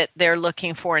that they're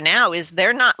looking for now is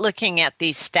they're not looking at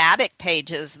these static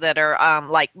pages that are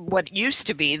like what used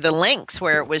to be the links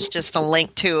where it was just a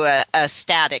link to a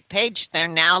static page. They're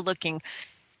now looking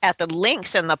at the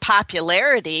links and the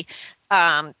popularity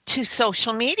to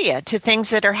social media, to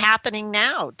things that are happening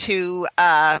now, to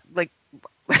like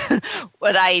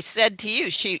what I said to you,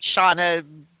 Shawna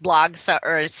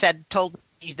told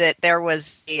me that there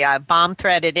was a bomb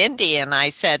threat at Indy, and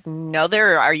I said, no,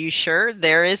 are you sure?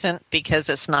 There isn't because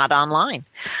it's not online.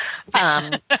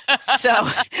 So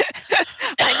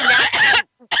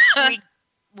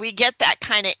we get that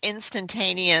kind of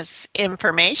instantaneous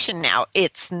information now.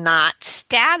 It's not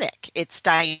static. It's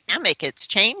dynamic. It's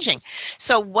changing.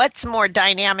 So what's more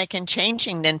dynamic and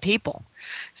changing than people?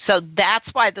 So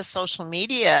that's why the social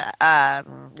media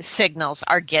signals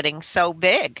are getting so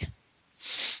big.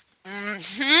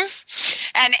 Mm-hmm.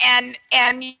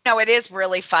 And it is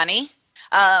really funny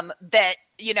that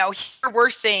here we're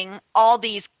seeing all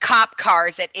these cop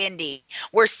cars at Indy.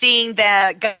 We're seeing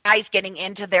the guys getting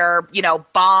into their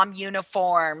bomb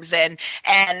uniforms and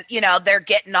they're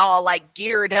getting all like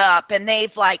geared up, and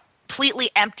they've like completely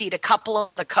emptied a couple of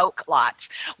the Coke lots,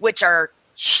 which are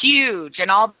huge,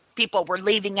 and all people were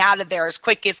leaving out of there as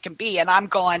quick as can be. And I'm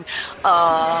going,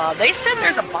 they said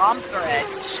there's a bomb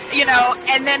threat,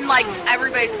 and then like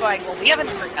everybody's going, well, we haven't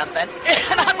heard nothing.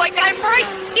 And I'm like, I'm right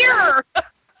here.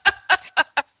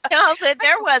 No,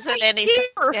 there wasn't anything.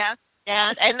 Yeah.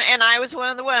 And I was one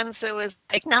of the ones that was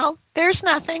like, no, there's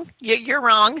nothing. You're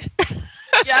wrong.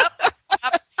 Yep.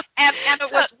 And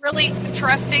it was really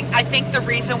interesting. I think the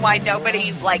reason why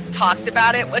nobody talked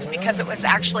about it was because it was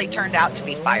actually turned out to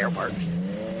be fireworks.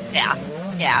 Yeah,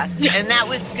 and that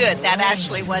was good. That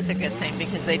actually was a good thing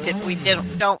because we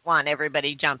don't want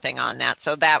everybody jumping on that.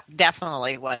 So that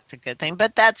definitely was a good thing.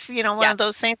 But that's one of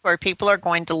those things where people are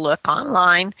going to look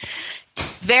online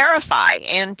to verify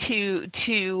and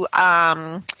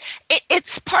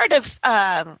it's part of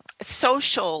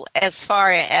social as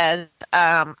far as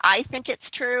I think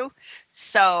it's true.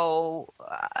 So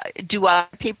do other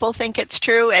people think it's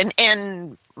true?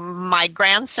 And my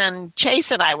grandson Chase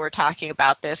and I were talking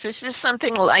about this. It's just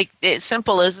something like as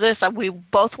simple as this. We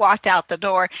both walked out the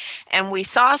door and we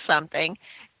saw something,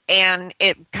 and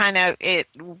it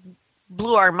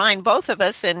blew our mind, both of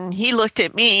us, and he looked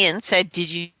at me and said,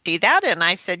 did you see that? And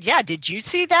I said, yeah, did you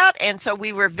see that? And so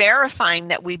we were verifying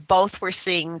that we both were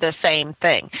seeing the same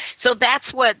thing. So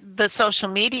that's what the social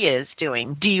media is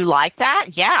doing. Do you like that?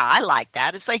 Yeah, I like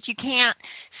that. It's like you can't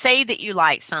say that you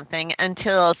like something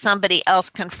until somebody else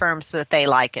confirms that they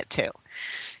like it too.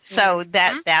 So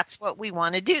that's what we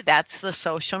want to do. That's the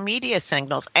social media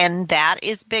signals. And that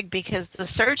is big because the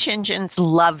search engines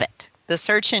love it. The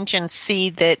search engines see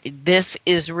that this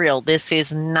is real. This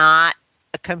is not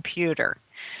a computer.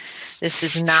 This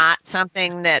is not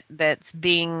something that's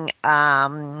being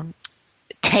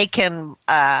taken.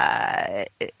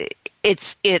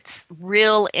 It's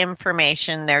real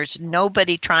information. There's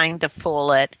nobody trying to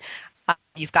fool it.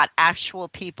 You've got actual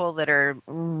people that are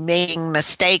making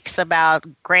mistakes about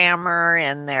grammar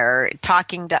and they're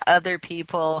talking to other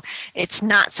people. It's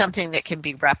not something that can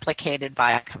be replicated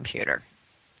by a computer.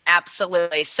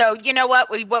 Absolutely. So you know what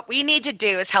we need to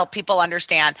do is help people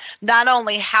understand not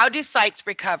only how do sites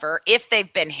recover if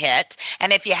they've been hit,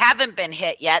 and if you haven't been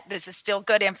hit yet, this is still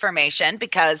good information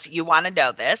because you want to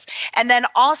know this, and then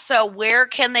also where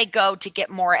can they go to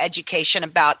get more education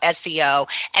about SEO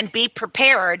and be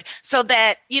prepared so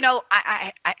that,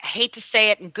 I hate to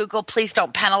say it, and Google, please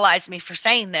don't penalize me for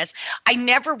saying this, I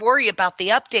never worry about the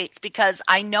updates because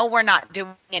I know we're not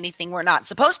doing anything we're not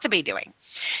supposed to be doing.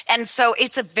 And so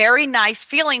it's a very nice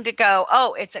feeling to go,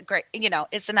 oh, it's a great,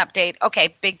 it's an update.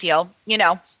 Okay, big deal.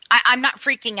 I'm not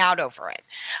freaking out over it.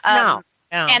 No.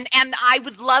 And I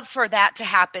would love for that to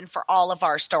happen for all of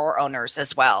our store owners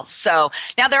as well. So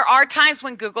now there are times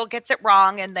when Google gets it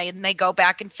wrong and they go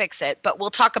back and fix it, but we'll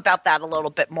talk about that a little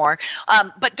bit more.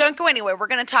 But don't go anywhere. We're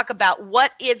going to talk about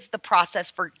what is the process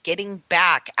for getting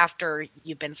back after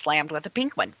you've been slammed with a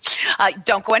pink one.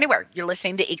 Don't go anywhere. You're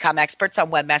listening to Ecom Experts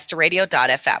on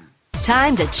webmasterradio.fm.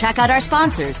 Time to check out our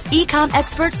sponsors. Ecom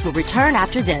Experts will return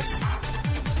after this.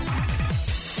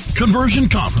 Conversion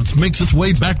Conference makes its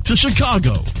way back to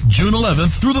Chicago, June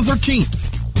 11th through the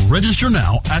 13th. Register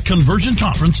now at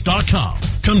conversionconference.com.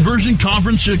 Conversion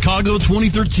Conference Chicago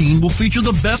 2013 will feature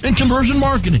the best in conversion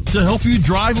marketing to help you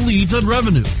drive leads and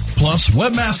revenue. Plus,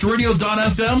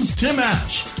 webmasterradio.fm's Tim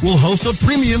Ash will host a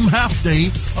premium half day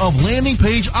of landing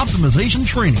page optimization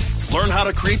training. Learn how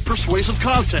to create persuasive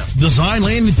content, design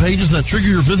landing pages that trigger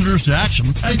your visitors to action,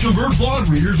 and convert blog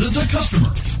readers into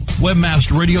customers.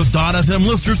 Webmasterradio.fm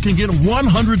listeners can get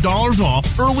 $100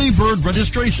 off early bird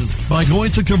registration by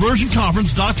going to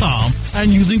conversionconference.com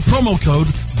and using promo code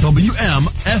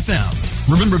WMFM.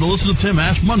 Remember to listen to Tim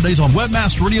Ash Mondays on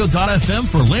webmasterradio.fm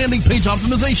for landing page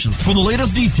optimization. For the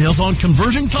latest details on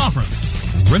Conversion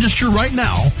Conference, register right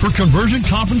now for Conversion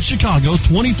Conference Chicago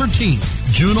 2013,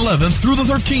 June 11th through the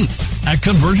 13th at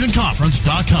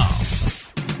conversionconference.com.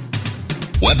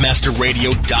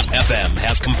 WebmasterRadio.fm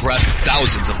has compressed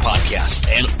thousands of podcasts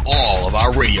and all of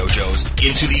our radio shows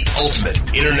into the ultimate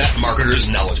Internet marketer's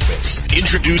knowledge base.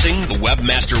 Introducing the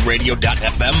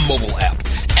WebmasterRadio.fm mobile app.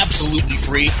 Absolutely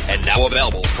free and now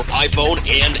available for iPhone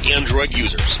and Android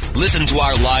users. Listen to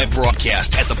our live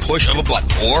broadcast at the push of a button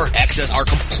or access our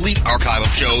complete archive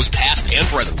of shows past and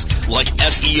present like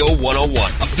SEO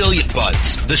 101, Affiliate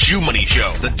Buzz, The Shoe Money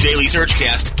Show, The Daily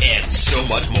Searchcast, and so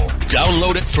much more.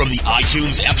 Download it from the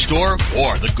iTunes App Store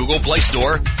or the Google Play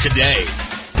Store today.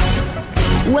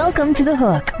 Welcome to The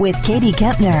Hook with Katie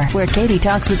Kempner, where Katie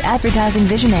talks with advertising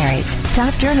visionaries,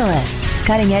 top journalists,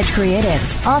 cutting-edge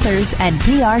creatives, authors, and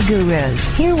PR gurus.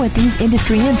 Hear what these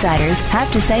industry insiders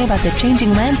have to say about the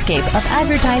changing landscape of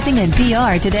advertising and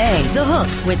PR today. The Hook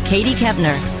with Katie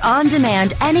Kempner. On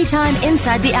demand anytime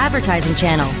inside the advertising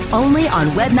channel. Only on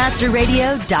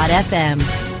webmasterradio.fm.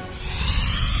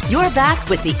 You're back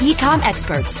with the e-com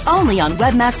experts, only on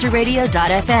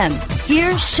webmasterradio.fm.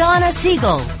 Here's Shawna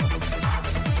Siegel.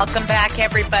 Welcome back,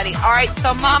 everybody. All right,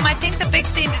 so, Mom, I think the big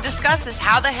thing to discuss is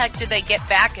how the heck do they get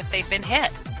back if they've been hit?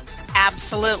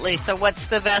 Absolutely. So what's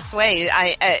the best way?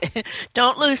 I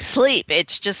don't lose sleep.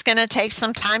 It's just going to take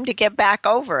some time to get back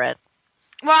over it.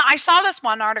 Well, I saw this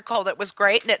one article that was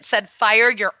great, and it said, fire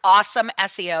your awesome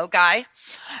SEO guy.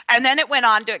 And then it went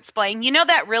on to explain, you know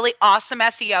that really awesome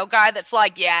SEO guy that's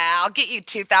like, yeah, I'll get you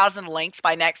 2,000 links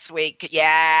by next week.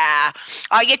 Yeah,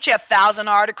 I'll get you 1,000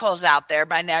 articles out there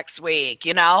by next week.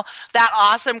 You know, that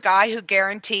awesome guy who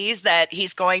guarantees that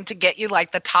he's going to get you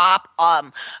like the top,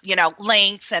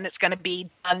 links, and it's going to be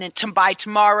done by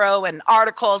tomorrow, and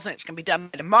articles, and it's going to be done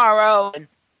by tomorrow.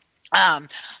 And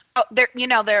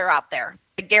they're out there.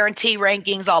 Guarantee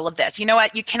rankings, all of this. You know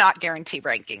what? You cannot guarantee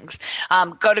rankings.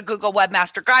 Go to Google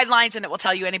Webmaster Guidelines and it will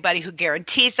tell you anybody who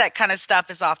guarantees that kind of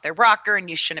stuff is off their rocker and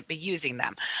you shouldn't be using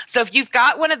them. So if you've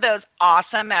got one of those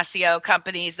awesome SEO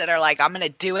companies that are like, I'm going to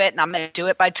do it and I'm going to do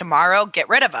it by tomorrow, get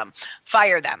rid of them.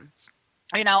 Fire them.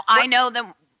 You know, I know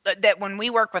them. That when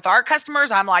we work with our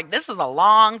customers, I'm like, this is a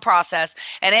long process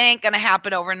and it ain't going to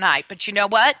happen overnight. But you know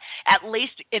what? At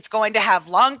least it's going to have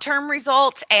long-term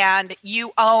results and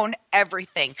you own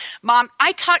everything. Mom,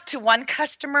 I talked to one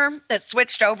customer that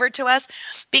switched over to us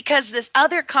because this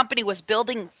other company was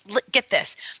building, get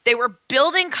this, they were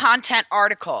building content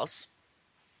articles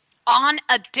on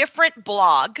a different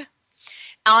blog,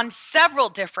 on several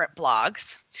different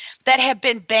blogs that have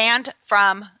been banned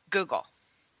from Google.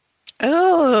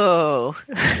 Oh.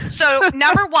 So,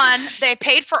 number one, they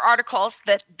paid for articles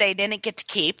that they didn't get to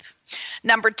keep.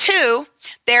 Number two,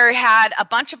 they had a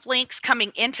bunch of links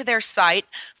coming into their site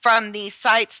from the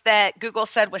sites that Google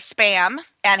said was spam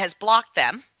and has blocked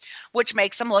them, which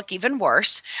makes them look even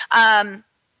worse. And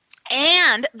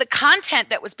the content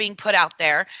that was being put out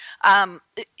there,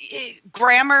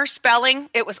 grammar, spelling,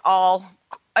 it was all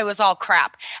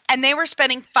crap. And they were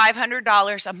spending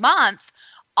 $500 a month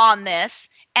on this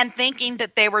and thinking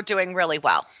that they were doing really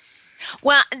well.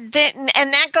 Well, and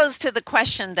that goes to the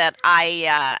question that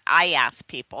I ask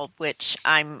people, which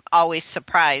I'm always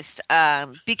surprised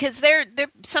because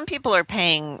some people are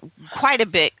paying quite a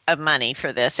bit of money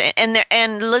for this,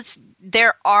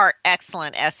 there are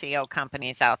excellent SEO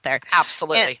companies out there.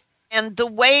 Absolutely. And the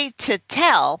way to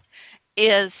tell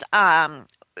is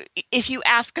if you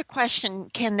ask a question,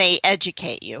 can they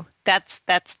educate you? That's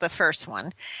the first one.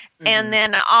 Mm-hmm. And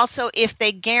then also if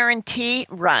they guarantee,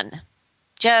 run.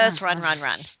 Just run,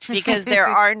 because there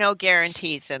are no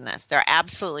guarantees in this. There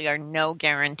absolutely are no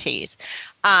guarantees.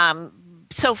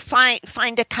 So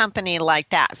find a company like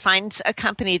that. Find a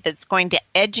company that's going to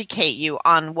educate you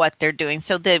on what they're doing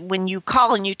so that when you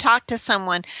call and you talk to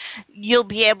someone, you'll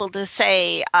be able to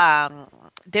say,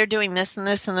 they're doing this and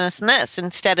this and this and this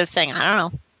instead of saying, I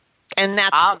don't know. And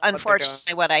that's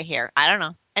unfortunately what I hear. I don't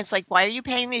know. It's like, why are you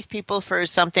paying these people for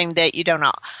something that you don't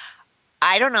know?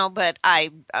 I don't know, but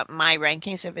my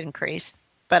rankings have increased,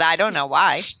 but I don't know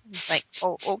why. Like,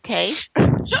 oh, okay.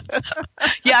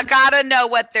 Yeah, gotta know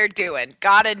what they're doing.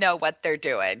 Gotta know what they're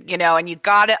doing, and you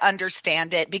gotta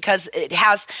understand it because it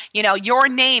has, your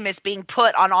name is being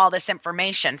put on all this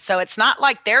information. So it's not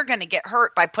like they're going to get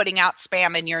hurt by putting out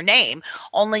spam in your name.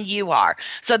 Only you are.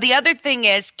 So the other thing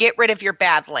is get rid of your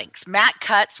bad links. Matt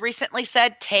Cutts recently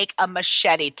said, take a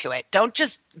machete to it. Don't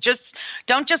just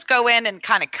go in and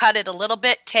kind of cut it a little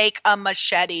bit. Take a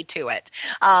machete to it.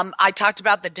 I talked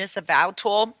about the disavow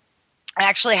tool. I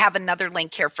actually have another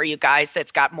link here for you guys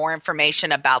that's got more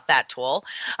information about that tool.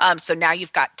 So now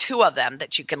you've got two of them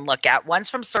that you can look at. One's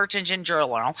from Search Engine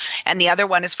Journal, and the other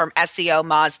one is from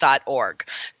SEOmoz.org.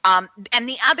 And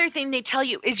the other thing they tell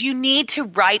you is you need to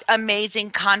write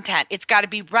amazing content. It's got to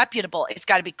be reputable. It's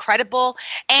got to be credible,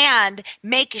 and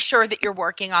make sure that you're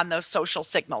working on those social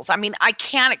signals. I mean, I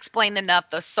can't explain enough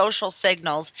those social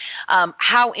signals,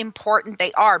 how important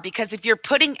they are, because if you're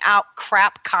putting out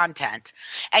crap content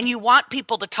and you want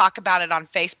people to talk about it on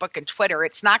Facebook and Twitter,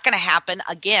 it's not going to happen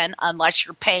again unless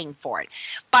you're paying for it.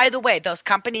 By the way, those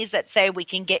companies that say we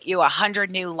can get you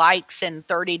 100 new likes in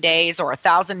 30 days or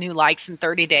 1,000 new likes in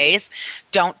 30 days,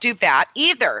 don't do that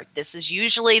either. This is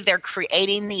usually they're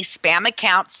creating these spam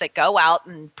accounts that go out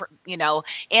and,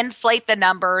 inflate the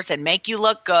numbers and make you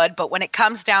look good. But when it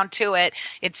comes down to it,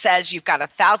 it says you've got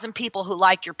 1,000 people who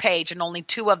like your page and only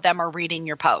 2 of them are reading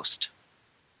your post.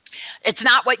 It's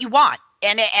not what you want.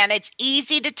 And it's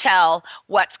easy to tell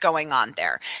what's going on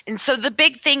there. And so the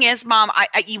big thing is, Mom,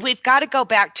 we've got to go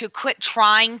back to quit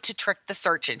trying to trick the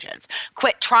search engines.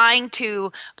 Quit trying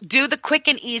to do the quick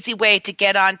and easy way to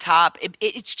get on top.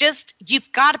 It's just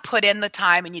you've got to put in the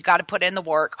time and you've got to put in the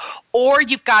work, or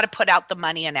you've got to put out the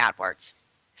money in AdWords.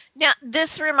 Now,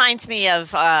 this reminds me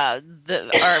of our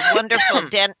wonderful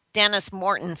Dennis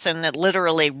Mortensen that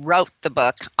literally wrote the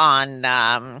book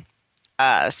on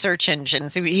search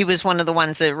engines. He was one of the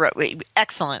ones that wrote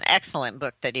excellent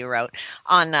book that he wrote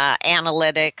on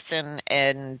analytics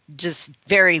and just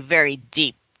very, very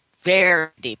deep. Very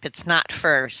deep. It's not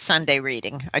for Sunday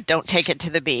reading. I don't take it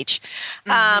to the beach.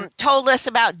 Told us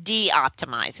about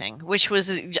de-optimizing, which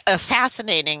was a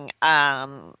fascinating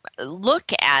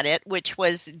look at it, which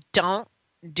was don't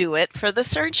do it for the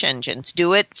search engines.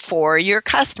 Do it for your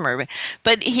customer.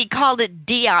 But he called it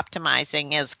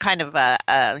de-optimizing as kind of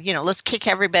let's kick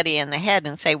everybody in the head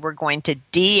and say we're going to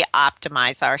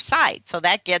de-optimize our site. So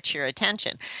that gets your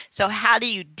attention. So how do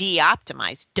you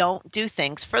de-optimize? Don't do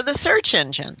things for the search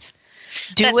engines.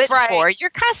 Do it for your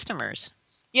customers.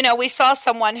 We saw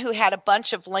someone who had a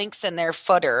bunch of links in their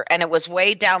footer, and it was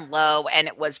way down low, and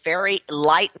it was very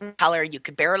light in color. You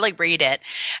could barely read it.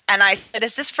 And I said,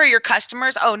 is this for your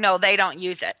customers? Oh, no, they don't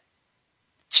use it.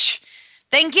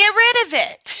 Then get rid of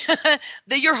it.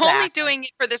 You're only doing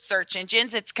it for the search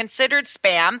engines. It's considered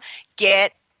spam.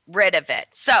 Get rid of it.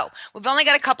 So we've only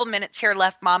got a couple minutes here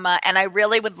left, Mama, and I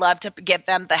really would love to give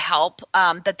them the help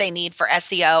that they need for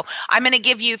SEO. I'm going to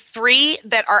give you 3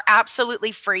 that are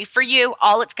absolutely free for you.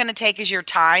 All it's going to take is your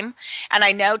time. And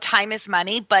I know time is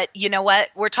money, but you know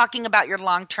what? We're talking about your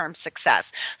long-term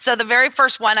success. So the very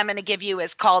first one I'm going to give you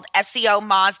is called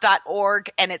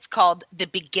SEOmoz.org, and it's called the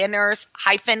Beginner's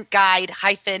Guide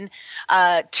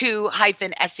to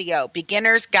SEO.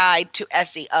 Beginner's Guide to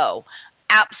SEO.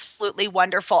 Absolutely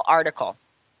wonderful article.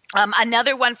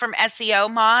 Another one from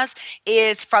SEO Moz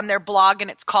is from their blog,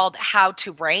 and it's called How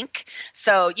to Rank.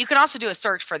 So you can also do a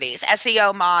search for these,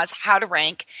 SEO Moz, How to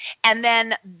Rank. And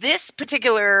then this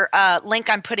particular link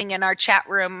I'm putting in our chat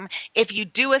room, if you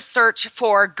do a search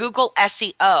for Google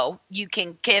SEO, you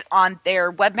can get on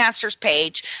their webmasters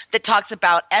page that talks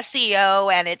about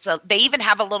SEO, and they even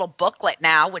have a little booklet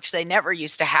now, which they never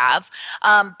used to have.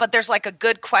 But there's like a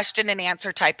good question and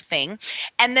answer type of thing.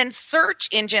 And then Search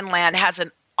Engine Land has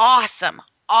an awesome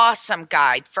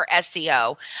guide for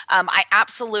SEO. I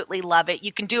absolutely love it.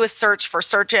 You can do a search for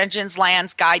Search Engines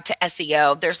Land's Guide to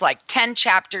SEO. There's like 10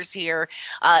 chapters here,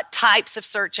 types of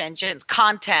search engines,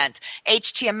 content,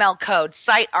 HTML code,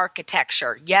 site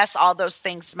architecture. Yes, all those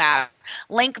things matter.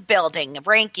 Link building,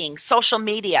 ranking, social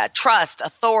media, trust,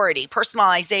 authority,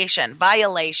 personalization,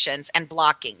 violations, and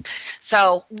blocking.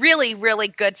 So really, really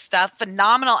good stuff.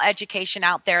 Phenomenal education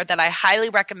out there that I highly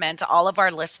recommend to all of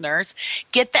our listeners.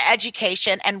 Get the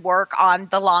education and work on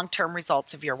the long-term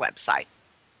results of your website.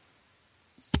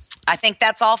 I think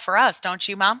that's all for us, don't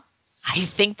you, Mom? I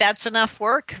think that's enough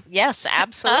work. Yes,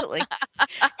 absolutely.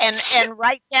 and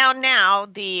write down now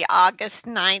the August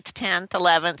 9th, 10th,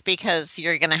 11th, because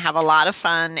you're going to have a lot of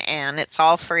fun, and it's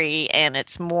all free, and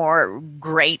it's more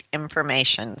great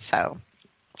information. So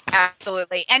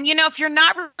Absolutely. And, if you're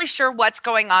not really sure what's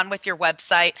going on with your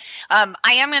website,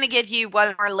 I am going to give you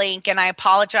one more link, and I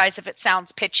apologize if it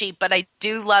sounds pitchy, but I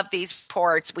do love these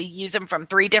reports. We use them from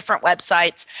 3 different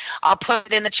websites. I'll put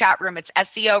it in the chat room. It's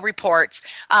SEO reports.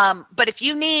 But if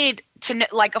you need to,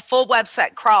 like, a full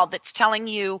website crawl that's telling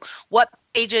you what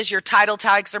pages your title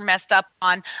tags are messed up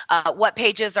on, what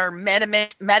pages are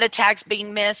meta tags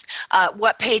being missed,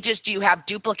 what pages do you have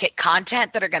duplicate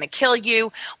content that are going to kill you,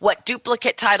 what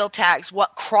duplicate title tags,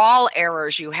 what crawl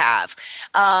errors you have,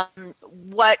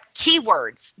 what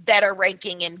keywords that are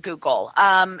ranking in Google,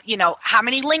 how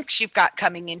many links you've got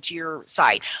coming into your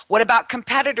site, what about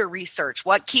competitor research,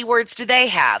 what keywords do they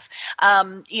have?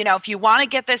 If you want to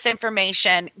get this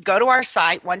information, go to our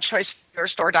site,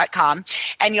 onechoicestore.com,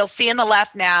 and you'll see in the left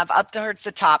nav up towards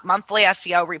the top monthly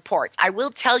SEO reports. I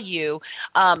will tell you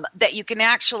that you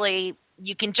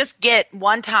can just get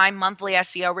one-time monthly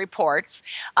SEO reports,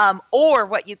 or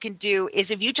what you can do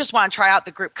is if you just want to try out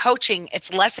the group coaching,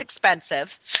 it's less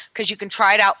expensive because you can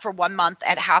try it out for 1 month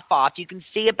at half off. You can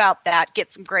see about that,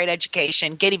 get some great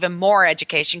education, get even more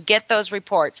education, get those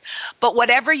reports. But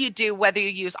whatever you do, whether you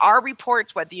use our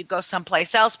reports, whether you go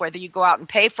someplace else, whether you go out and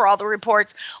pay for all the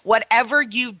reports, whatever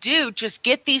you do, just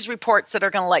get these reports that are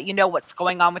going to let you know what's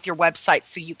going on with your website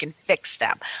so you can fix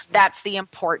them. That's the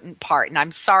important part. And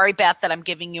I'm sorry, Beth, that I'm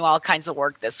giving you all kinds of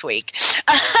work this week.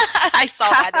 I saw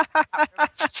that.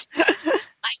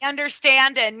 I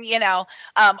understand. And,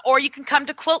 or you can come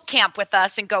to quilt camp with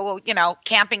us and go,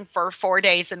 camping for 4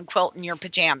 days and quilt in your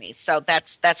pajamas. So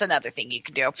that's another thing you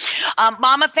can do.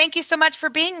 Mama, thank you so much for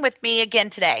being with me again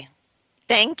today.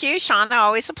 Thank you, Shawna.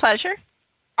 Always a pleasure.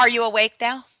 Are you awake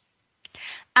now?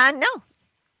 No.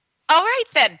 All right,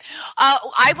 then.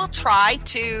 I will try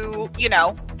to,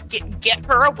 get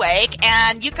her awake.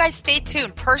 And you guys stay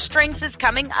tuned. Purse Strings is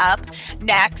coming up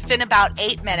next in about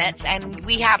 8 minutes. And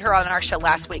we had her on our show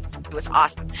last week. It was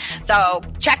awesome. So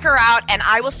check her out. And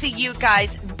I will see you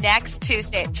guys next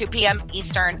Tuesday at 2 p.m.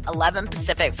 Eastern, 11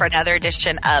 Pacific for another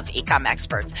edition of Ecom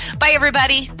Experts. Bye,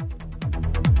 everybody.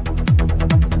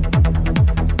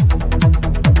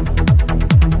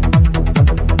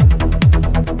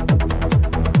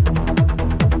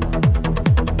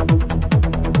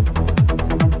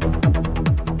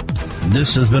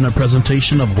 This has been a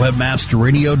presentation of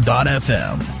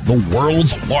WebmasterRadio.fm, the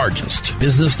world's largest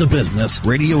business-to-business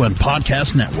radio and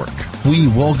podcast network. We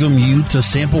welcome you to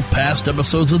sample past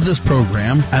episodes of this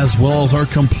program, as well as our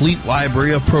complete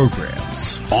library of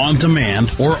programs, on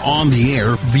demand or on the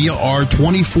air via our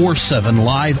 24/7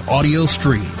 live audio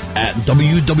stream at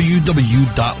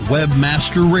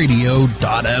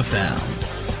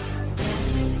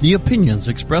www.webmasterradio.fm. The opinions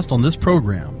expressed on this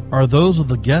program are those of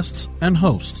the guests and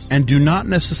hosts and do not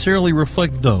necessarily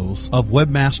reflect those of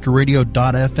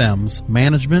WebmasterRadio.fm's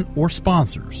management or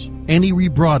sponsors. Any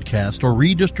rebroadcast or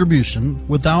redistribution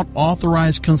without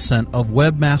authorized consent of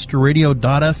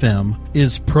WebmasterRadio.fm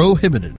is prohibited.